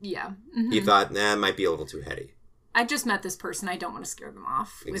him. Yeah. Mm-hmm. He thought, it might be a little too heady. I just met this person. I don't want to scare them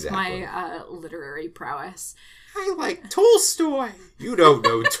off with my literary prowess. I like Tolstoy. You don't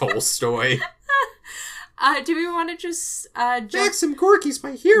know Tolstoy. Do we want to just Maxim Gorky's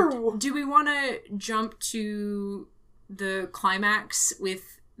my hero. Do we want to jump to the climax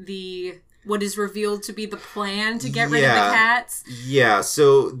with what is revealed to be the plan to get rid of the cats? Yeah,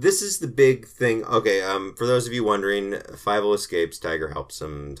 so this is the big thing. Okay, for those of you wondering, Fievel escapes, Tiger helps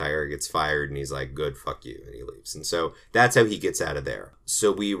him, Tiger gets fired, and he's like, good, fuck you, and he leaves. And so that's how he gets out of there.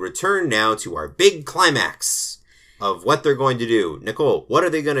 So we return now to our big climax of what they're going to do. Nicole, what are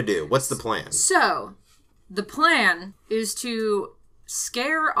they going to do? What's the plan? So, the plan is to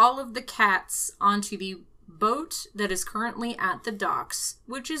scare all of the cats onto the boat that is currently at the docks,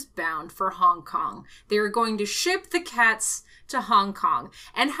 which is bound for Hong Kong. They are going to ship the cats to Hong Kong.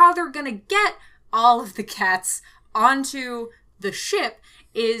 And how they're going to get all of the cats onto the ship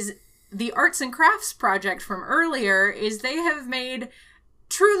is the arts and crafts project from earlier, is they have made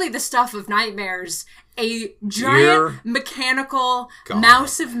truly the stuff of nightmares, a giant mechanical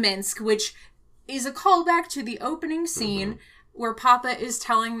mouse of Minsk, which is a callback to the opening scene where Papa is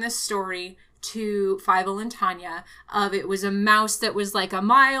telling this story to Fievel and Tanya of it was a mouse that was like a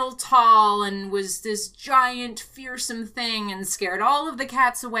mile tall and was this giant fearsome thing and scared all of the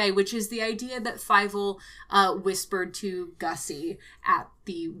cats away, which is the idea that Fievel whispered to Gussie at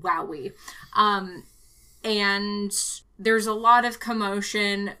the Wowie. And there's a lot of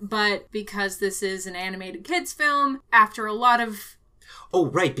commotion, but because this is an animated kids film, after a lot of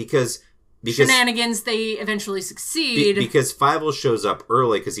because shenanigans, they eventually succeed. Because Fievel shows up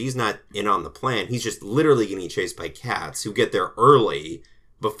early because he's not in on the plan. He's just literally getting chased by cats who get there early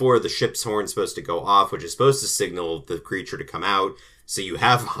before the ship's horn's supposed to go off, which is supposed to signal the creature to come out. So you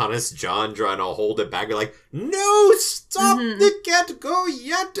have Honest John trying to hold it back. You're like, no, stop, they can't go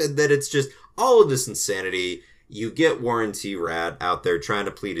yet. And then it's just all of this insanity. You get Warren T. Rat out there trying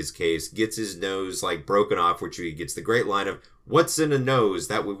to plead his case, gets his nose like broken off, which he gets the great line of, what's in a nose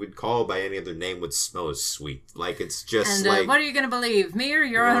that we would call by any other name would smell as sweet. Like, it's just and, what are you going to believe? Me or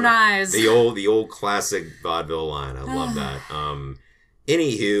your own eyes? The old classic vaudeville line. I love that.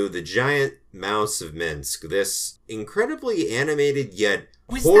 Anywho, the giant mouse of Minsk, this incredibly animated yet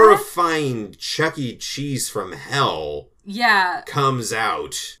horrifying Chuck E. Cheese from hell comes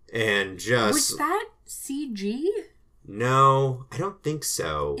out and just... Was that CG? No, I don't think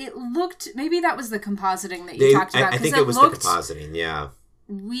so. It looked... Maybe that was the compositing that you talked about. I think it was the compositing, yeah.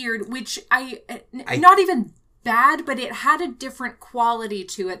 Weird, which I not even bad, but it had a different quality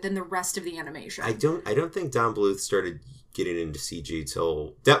to it than the rest of the animation. I don't think Don Bluth started getting into CG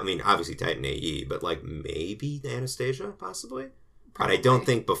till... I mean, obviously Titan AE, but like maybe Anastasia, possibly? Probably. But I don't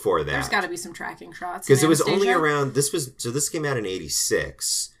think before that. There's got to be some tracking shots. Because it was only around... This came out in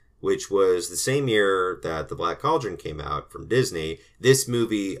 86... which was the same year that The Black Cauldron came out from Disney. This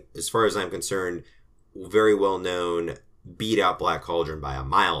movie, as far as I'm concerned, very well known beat out Black Cauldron by a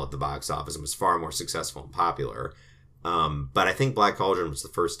mile at the box office and was far more successful and popular. But I think Black Cauldron was the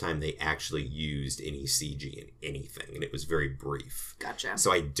first time they actually used any CG in anything, and it was very brief. Gotcha.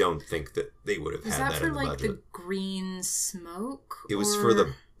 So I don't think that they would have had that in the budget. Was that for, the green smoke? It was for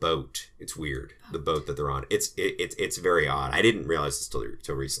the boat. It's weird. The boat that they're on. It's very odd. I didn't realize this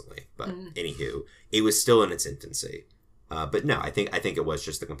till recently. But anywho, it was still in its infancy. But no, I think it was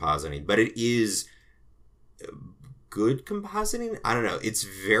just the compositing. But it is good compositing. I don't know. It's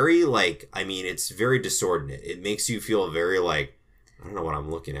very it's very disordinate. It makes you feel very I don't know what I'm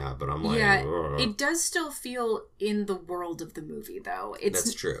looking at, but I'm like, ugh. It does still feel in the world of the movie, though.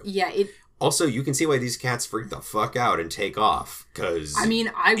 That's true. Yeah, Also, you can see why these cats freak the fuck out and take off, because I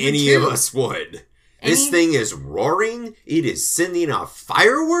would any too. of us would. This thing is roaring. It is sending off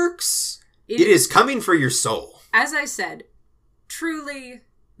fireworks. It is coming for your soul. As I said, truly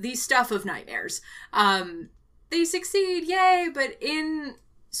the stuff of nightmares. They succeed, yay, but in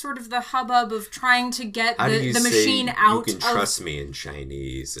sort of the hubbub of trying to get the machine out. You can trust me in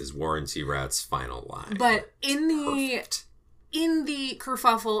Chinese is Warren T. Rat's final line. But in the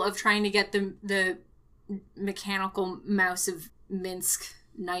kerfuffle of trying to get the mechanical mouse of Minsk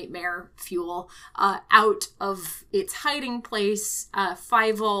nightmare fuel out of its hiding place,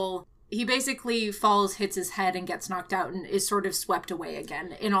 Fievel, he basically falls, hits his head, and gets knocked out, and is sort of swept away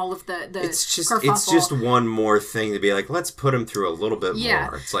again in all of the kerfuffle. It's just one more thing to be like, let's put him through a little bit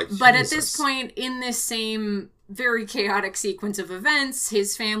more. It's like, but Jesus. At this point, in this same very chaotic sequence of events,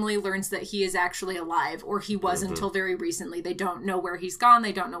 his family learns that he is actually alive, or he was until very recently. They don't know where he's gone.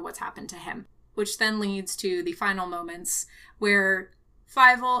 They don't know what's happened to him, which then leads to the final moments where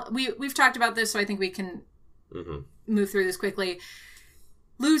Fievel, we've talked about this, so I think we can move through this quickly,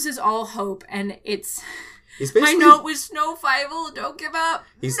 loses all hope, and my note was, no, Fievel, don't give up.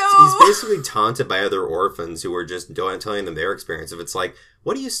 He's basically taunted by other orphans who are just telling them their experience. If it's like,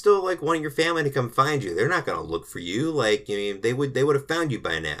 what do you still want your family to come find you? They're not going to look for you. They would have found you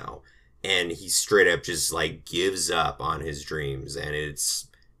by now. And he straight up just gives up on his dreams, and it's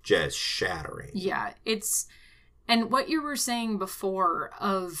just shattering. Yeah, and what you were saying before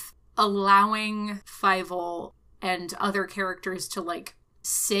of allowing Fievel and other characters to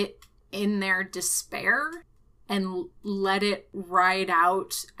sit in their despair and let it ride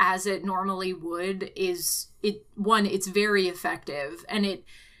out as it normally would it's very effective, and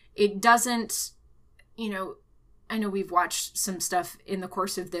it doesn't, I know we've watched some stuff in the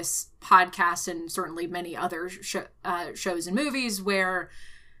course of this podcast and certainly many other shows and movies where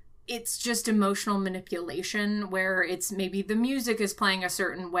it's just emotional manipulation, where it's maybe the music is playing a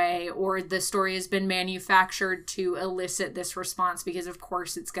certain way, or the story has been manufactured to elicit this response, because of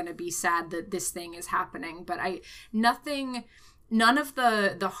course it's going to be sad that this thing is happening. But none of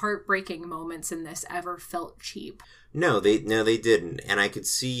the heartbreaking moments in this ever felt cheap. No, they didn't. And I could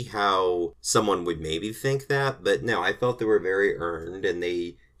see how someone would maybe think that, but no, I felt they were very earned, and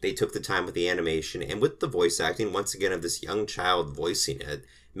they took the time with the animation and with the voice acting, once again, of this young child voicing it.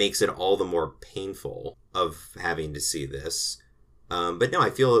 Makes it all the more painful of having to see this. But no, I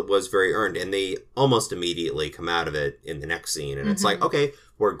feel it was very earned, and they almost immediately come out of it in the next scene, and it's like, okay,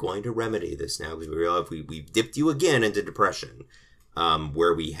 we're going to remedy this now, because we realize we've dipped you again into depression,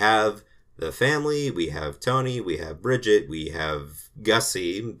 where we have the family, we have Tony, we have Bridget, we have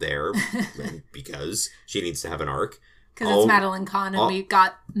Gussie there, because she needs to have an arc. Because it's Madeline Kahn, and we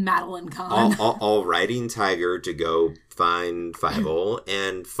got Madeline Kahn. All riding Tiger to go find Fievel,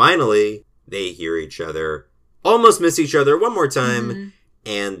 and finally they hear each other, almost miss each other one more time,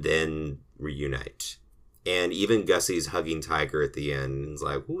 and then reunite. And even Gussie's hugging Tiger at the end, and it's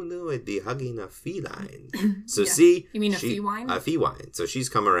like, who knew I'd be hugging a feline? So see, you mean a feline? A feline. So she's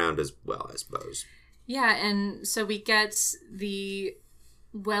come around as well, I suppose. Yeah, and so we get the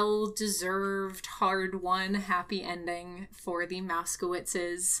well-deserved, hard-won happy ending for the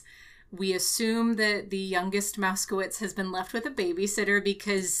Mousekowitzes. We assume that the youngest Mouskowitz has been left with a babysitter,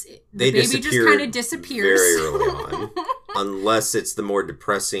 because the baby just kind of disappears very early on. Unless it's the more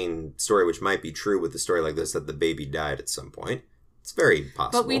depressing story, which might be true with a story like this, that the baby died at some point. It's very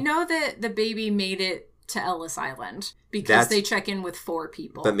possible. But we know that the baby made it to Ellis Island, because they check in with 4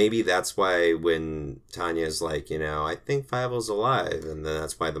 people. But maybe that's why when Tanya's like, I think Fievel's alive, and then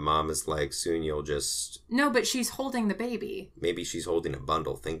that's why the mom is like, soon you'll just... No, but she's holding the baby. Maybe she's holding a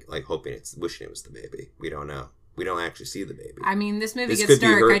bundle, wishing it was the baby. We don't know. We don't actually see the baby. I mean, this movie gets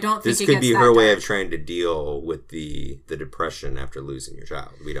dark. I don't think it gets that dark. This could be her way of trying to deal with the depression after losing your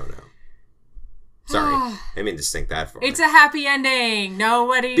child. We don't know. Sorry, I mean to sink that far. It's a happy ending.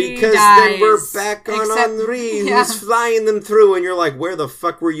 Nobody because dies. Then we're back on Henri, who's flying them through, and you're like, where the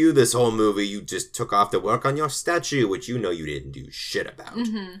fuck were you this whole movie? You just took off to work on your statue, which you know you didn't do shit about.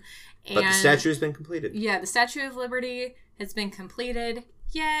 But the statue has been completed. Yeah, the Statue of Liberty has been completed.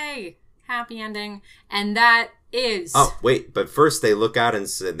 Yay! Happy ending. And that is... Oh, wait, but first they look out and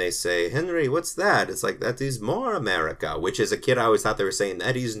they say, Henry, what's that? It's like, that is more America, which as a kid I always thought they were saying,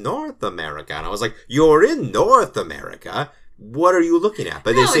 that is North America. And I was like, you're in North America. What are you looking at?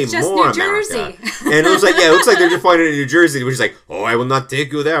 But they say it's just more New America. Jersey. And it was like, yeah, it looks like they're just pointing at New Jersey, which is like, oh, I will not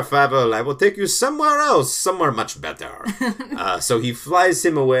take you there, Fable. I will take you somewhere else, somewhere much better. So he flies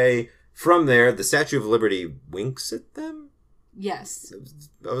him away. From there, the Statue of Liberty winks at them. Yes.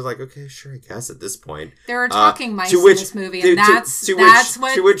 I was like, okay, sure, I guess at this point. There are talking mice in this movie, and that's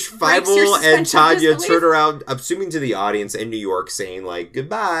what to which Fievel and Tanya disbelief. turn around, assuming to the audience in New York, saying, like,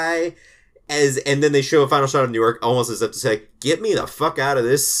 goodbye. And then they show a final shot of New York, almost as if to say, get me the fuck out of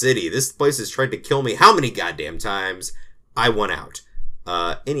this city. This place has tried to kill me how many goddamn times? I want out.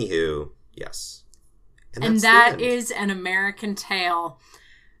 Anywho, yes. And that is An American Tail.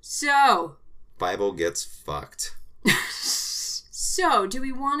 So... Bible gets fucked. So, do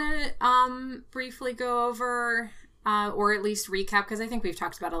we want to briefly go over, or at least recap, because I think we've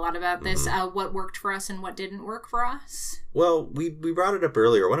talked about a lot about this, what worked for us and what didn't work for us? Well, we brought it up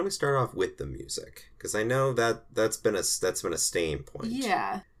earlier. Why don't we start off with the music? Because I know that's been a staying point.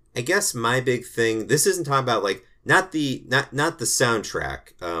 Yeah. I guess my big thing, this isn't talking about, like, not the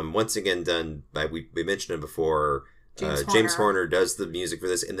soundtrack. Once again done by, we mentioned it before, James Horner does the music for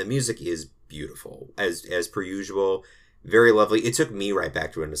this, and the music is beautiful, as per usual. Very lovely. It took me right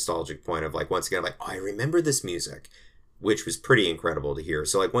back to a nostalgic point of, like, once again, I'm like, oh, I remember this music, which was pretty incredible to hear.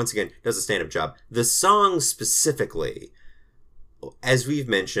 So, like, once again, does a stand-up job. The song specifically, as we've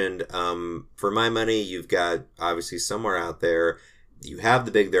mentioned, for my money, you've got, obviously, Somewhere Out There. You have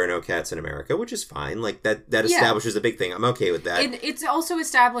the big There Are No Cats in America, which is fine. Like, that establishes a big thing. I'm okay with that. It's also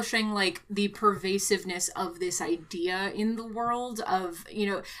establishing, like, the pervasiveness of this idea in the world of, you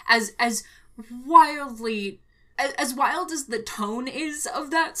know, as wildly... As wild as the tone is of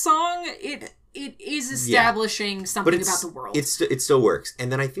that song, it is establishing something about the world. It still works.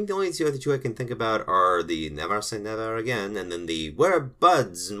 And then I think the only other two I can think about are the Never Say Never Again, and then the We're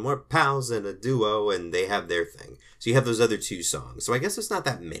Buds and We're Pals and a Duo, and they have their thing. So you have those other two songs. So I guess it's not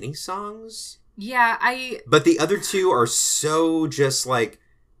that many songs. Yeah, But the other two are so just like,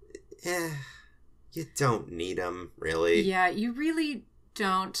 you don't need them, really. Yeah, you really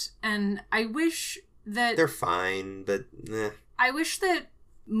don't. And I wish that... They're fine, but I wish that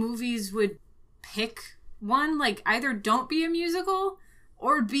movies would pick one, like, either don't be a musical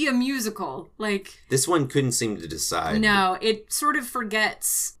or be a musical. Like, this one couldn't seem to decide. No, it sort of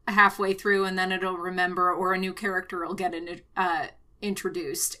forgets halfway through, and then it'll remember, or a new character will get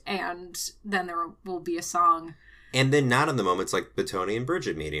introduced, and then there will be a song. And then not in the moments like the Tony and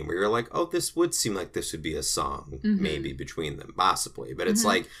Bridget meeting, where you're like, oh, this would seem like this would be a song, maybe between them, possibly. But it's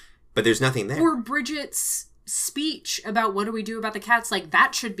like, but there's nothing there. Or Bridget's speech about what do we do about the cats, like,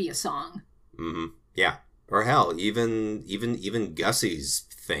 that should be a song. Yeah. Or hell, even Gussie's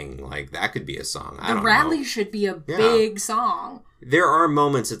thing, like, that could be a song. I don't know. The rally should be a big song. There are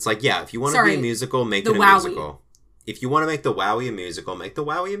moments, it's like, yeah, if you want to be a musical, make it a musical. If you want to make the Wowie a musical, make the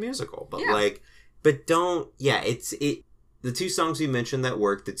Wowie a musical. But like, but don't, the two songs you mentioned that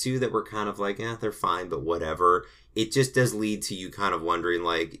worked, the two that were kind of like, they're fine, but whatever. It just does lead to you kind of wondering,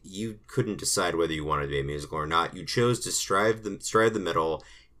 like, you couldn't decide whether you wanted to be a musical or not. You chose to stride the middle,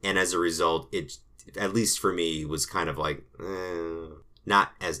 and as a result, it, at least for me, was kind of like,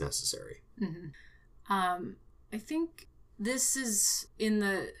 not as necessary. I think this is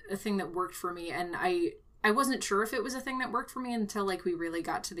a thing that worked for me, and I wasn't sure if it was a thing that worked for me until, like, we really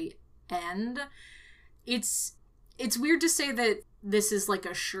got to the end. It's weird to say that this is, like,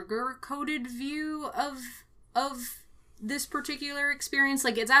 a sugar-coated view of this particular experience.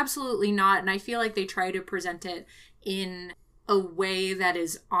 Like, it's absolutely not, and I feel like they try to present it in a way that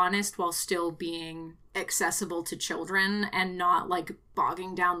is honest while still being accessible to children and not, like,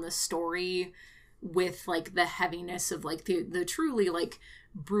 bogging down the story with, like, the heaviness of, like, the truly, like,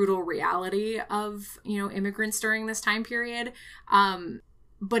 brutal reality of, you know, immigrants during this time period.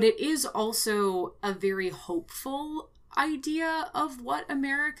 But it is also a very hopeful idea of what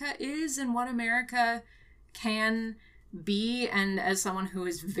America is and what America can be. And as someone who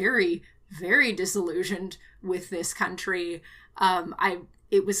is very, very disillusioned with this country,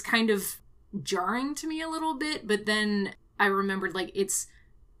 it was kind of jarring to me a little bit, but then I remembered, like, it's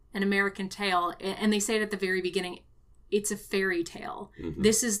An American Tail, and they say it at the very beginning, it's a fairy tale. Mm-hmm.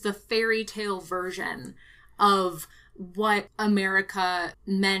 This is the fairy tale version of what America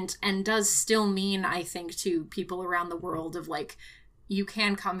meant and does still mean, I think, to people around the world of like, you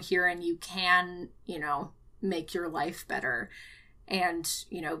can come here and you can, you know, make your life better. And,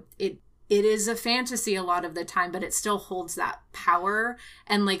 you know, it is a fantasy a lot of the time, but it still holds that power.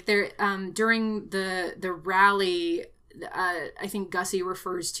 And like there, during the rally, I think Gussie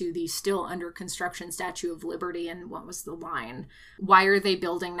refers to the still under construction Statue of Liberty. And what was the line? Why are they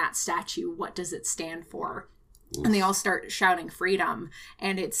building that statue? What does it stand for? Oof. And they all start shouting freedom.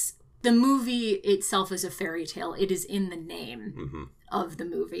 And it's, the movie itself is a fairy tale. It is in the name mm-hmm. of the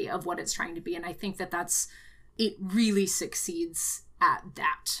movie, of what it's trying to be. And I think it really succeeds at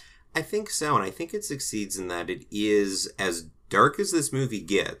that. I think so. And I think it succeeds in that it is, as dark as this movie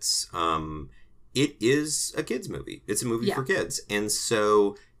gets, it is a kid's movie. It's a movie for kids. And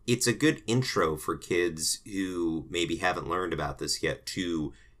so it's a good intro for kids who maybe haven't learned about this yet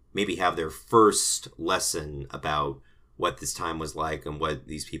to maybe have their first lesson about what this time was like and what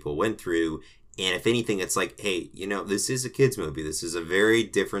these people went through. And if anything, it's like, hey, you know, this is a kid's movie. This is a very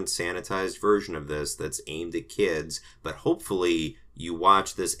different sanitized version of this that's aimed at kids. But hopefully you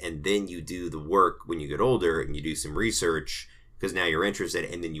watch this and then you do the work when you get older and you do some research because now you're interested,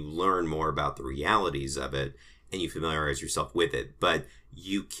 and then you learn more about the realities of it and you familiarize yourself with it. But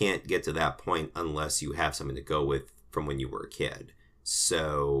you can't get to that point unless you have something to go with from when you were a kid.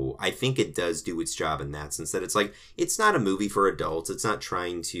 So I think it does do its job in that sense, that it's like, it's not a movie for adults. It's not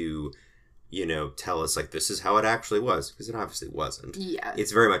trying to, you know, tell us like this is how it actually was, because it obviously wasn't. Yeah.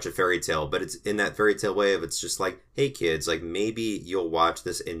 It's very much a fairy tale, but it's in that fairy tale way of, it's just like, hey kids, like maybe you'll watch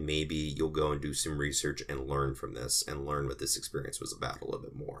this and maybe you'll go and do some research and learn from this and learn what this experience was about a little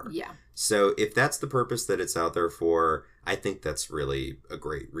bit more. Yeah. So if that's the purpose that it's out there for, I think that's really a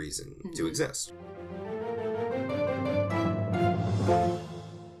great reason mm-hmm. to exist.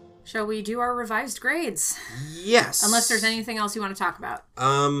 Shall we do our revised grades? Yes. Unless there's anything else you want to talk about.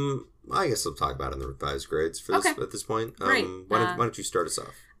 I guess I'll talk about it in the revised grades for this, at this point. Great. Why don't you start us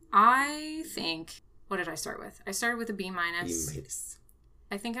off? I think, what did I start with? I started with a B-. B-.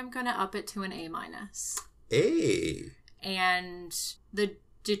 I think I'm going to up it to an A-. A. And the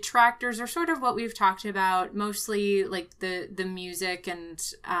detractors are sort of what we've talked about, mostly like the music and,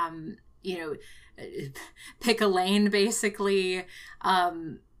 you know, pick a lane basically,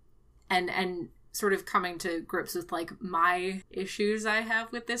 and sort of coming to grips with like my issues I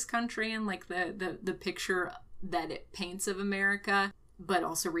have with this country and like the picture that it paints of America, but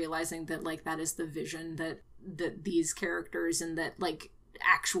also realizing that like that is the vision that these characters and that like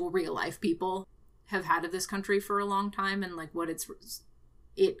actual real life people have had of this country for a long time, and like what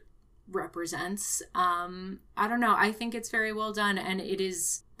it represents. I don't know. I think it's very well done, and it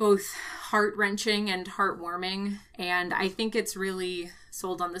is both heart-wrenching and heartwarming, and I think it's really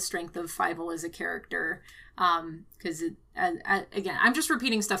sold on the strength of Fievel as a character, because again, I'm just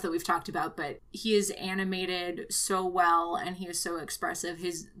repeating stuff that we've talked about, but he is animated so well and he is so expressive.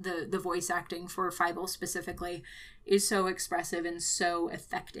 The voice acting for Fievel specifically is so expressive and so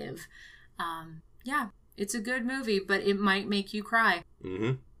effective. Yeah, it's a good movie, but it might make you cry.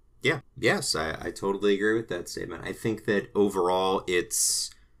 Mm-hmm. Yeah. Yes, I totally agree with that statement. I think that overall it's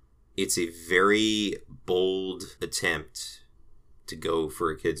a very bold attempt to go for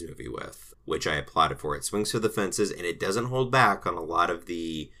a kids movie with, which I applauded for. It swings for the fences and it doesn't hold back on a lot of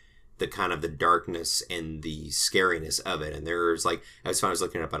the kind of the darkness and the scariness of it. And there's like, I was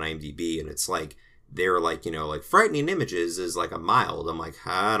looking it up on IMDb and it's like, they're like, you know, like frightening images is like a mild. I'm like,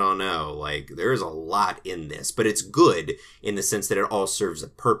 I don't know. Like there's a lot in this, but it's good in the sense that it all serves a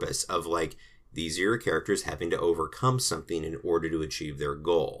purpose of like, these are your characters having to overcome something in order to achieve their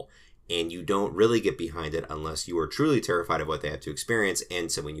goal. And you don't really get behind it unless you are truly terrified of what they have to experience. And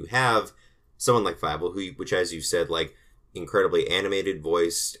so when you have someone like Fievel, which as you said, like incredibly animated,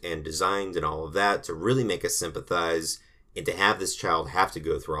 voiced, and designed and all of that to really make us sympathize, and to have this child have to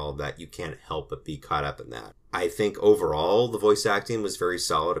go through all of that, you can't help but be caught up in that. I think overall the voice acting was very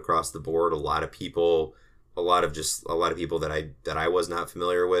solid across the board. A lot of people that I was not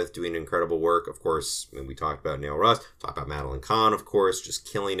familiar with doing incredible work. Of course, when we talked about Neil Russ, talked about Madeline Kahn, of course,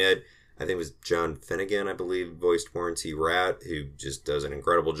 just killing it. I think it was John Finnegan, I believe, voiced Warren T. Rat, who just does an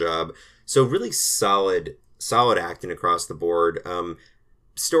incredible job. So really solid acting across the board.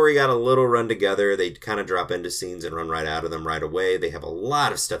 Story got a little run together. They kind of drop into scenes and run right out of them right away. They have a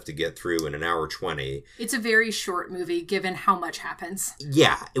lot of stuff to get through in an hour 20. It's a very short movie, given how much happens.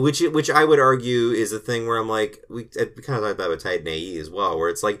 Yeah, which I would argue is a thing where I'm like, we kind of talked about with Titan AE as well, where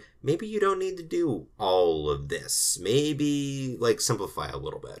it's like, maybe you don't need to do all of this. Maybe, like, simplify a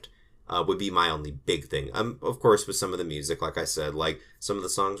little bit. would be my only big thing. Of course, with some of the music, like I said, like, some of the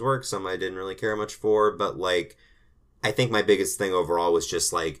songs work, some I didn't really care much for, but, like, I think my biggest thing overall was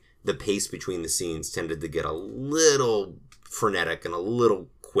just, like, the pace between the scenes tended to get a little frenetic and a little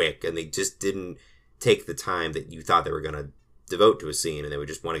quick, and they just didn't take the time that you thought they were going to devote to a scene, and they would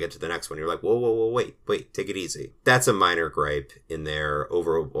just want to get to the next one. You're like, whoa, wait, take it easy. That's a minor gripe in there.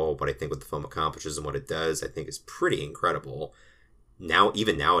 Overall, what I think what the film accomplishes and what it does, I think is pretty incredible. Now,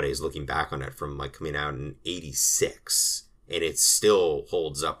 even nowadays, looking back on it from, like, coming out in 86, and it still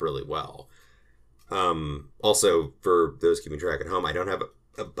holds up really well. Also, for those keeping track at home, I don't have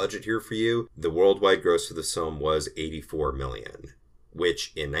a budget here for you. The worldwide gross for this film was $84 million,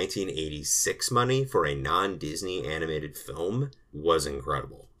 which in 1986 money for a non-Disney animated film was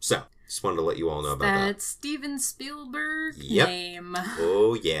incredible. So, just wanted to let you all know about that. That's Steven Spielberg name.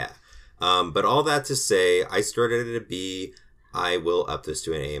 Oh, yeah. But all that to say, I started at a B. I will up this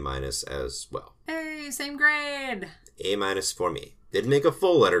to an A- as well. Hey, same grade. A- for me. Didn't make a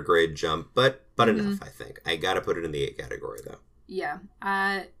full letter grade jump, but enough, I think. I gotta put it in the A category, though. Yeah.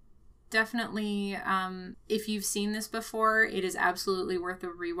 Definitely, if you've seen this before, it is absolutely worth a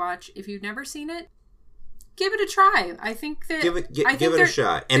rewatch. If you've never seen it, give it a try. I think that... Give it a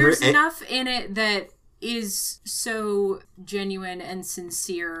shot. And there's enough in it that is so genuine and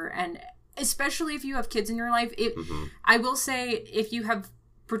sincere, and especially if you have kids in your life. I will say, if you have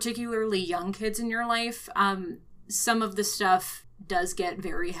particularly young kids in your life, some of the stuff does get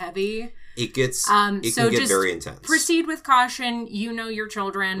very heavy. It can get very intense. Proceed with caution. You know your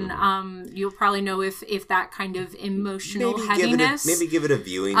children. You'll probably know if that kind of emotional heaviness. Maybe give it a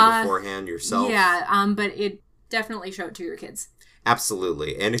viewing beforehand yourself. Yeah, but it definitely show it to your kids.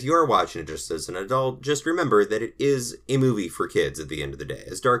 Absolutely. And if you are watching it just as an adult, just remember that it is a movie for kids at the end of the day.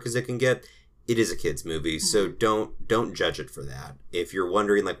 As dark as it can get, it is a kid's movie, so don't judge it for that. If you're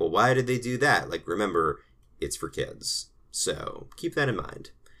wondering, like, well, why did they do that? Like, remember, it's for kids. So keep that in mind.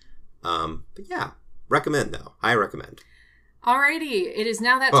 But yeah, recommend though. I recommend. Alrighty, it is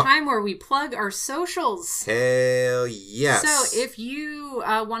now that time where we plug our socials. Hell yes. So if you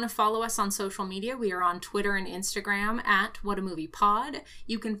want to follow us on social media, we are on Twitter and Instagram at WhatAMoviePod.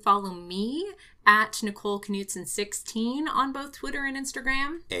 You can follow me at Nicole Knutson16 on both Twitter and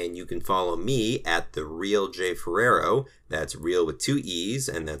Instagram. And you can follow me at The Real J Ferrero. That's real with 2 E's,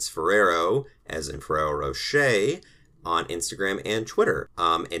 and that's Ferrero, as in Ferrero Rocher, on Instagram and Twitter.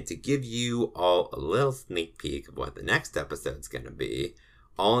 And to give you all a little sneak peek of what the next episode's going to be,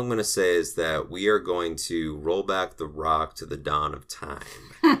 all I'm going to say is that we are going to roll back the rock to the dawn of time.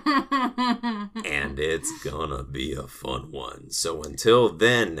 And it's gonna be a fun one. So until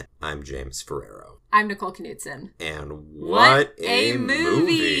then, I'm James Ferrero. I'm Nicole Knutson. And what a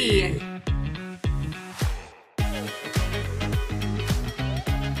movie!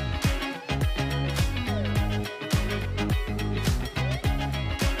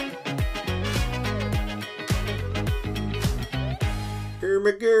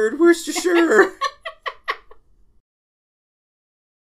 McGurd, Worcestershire.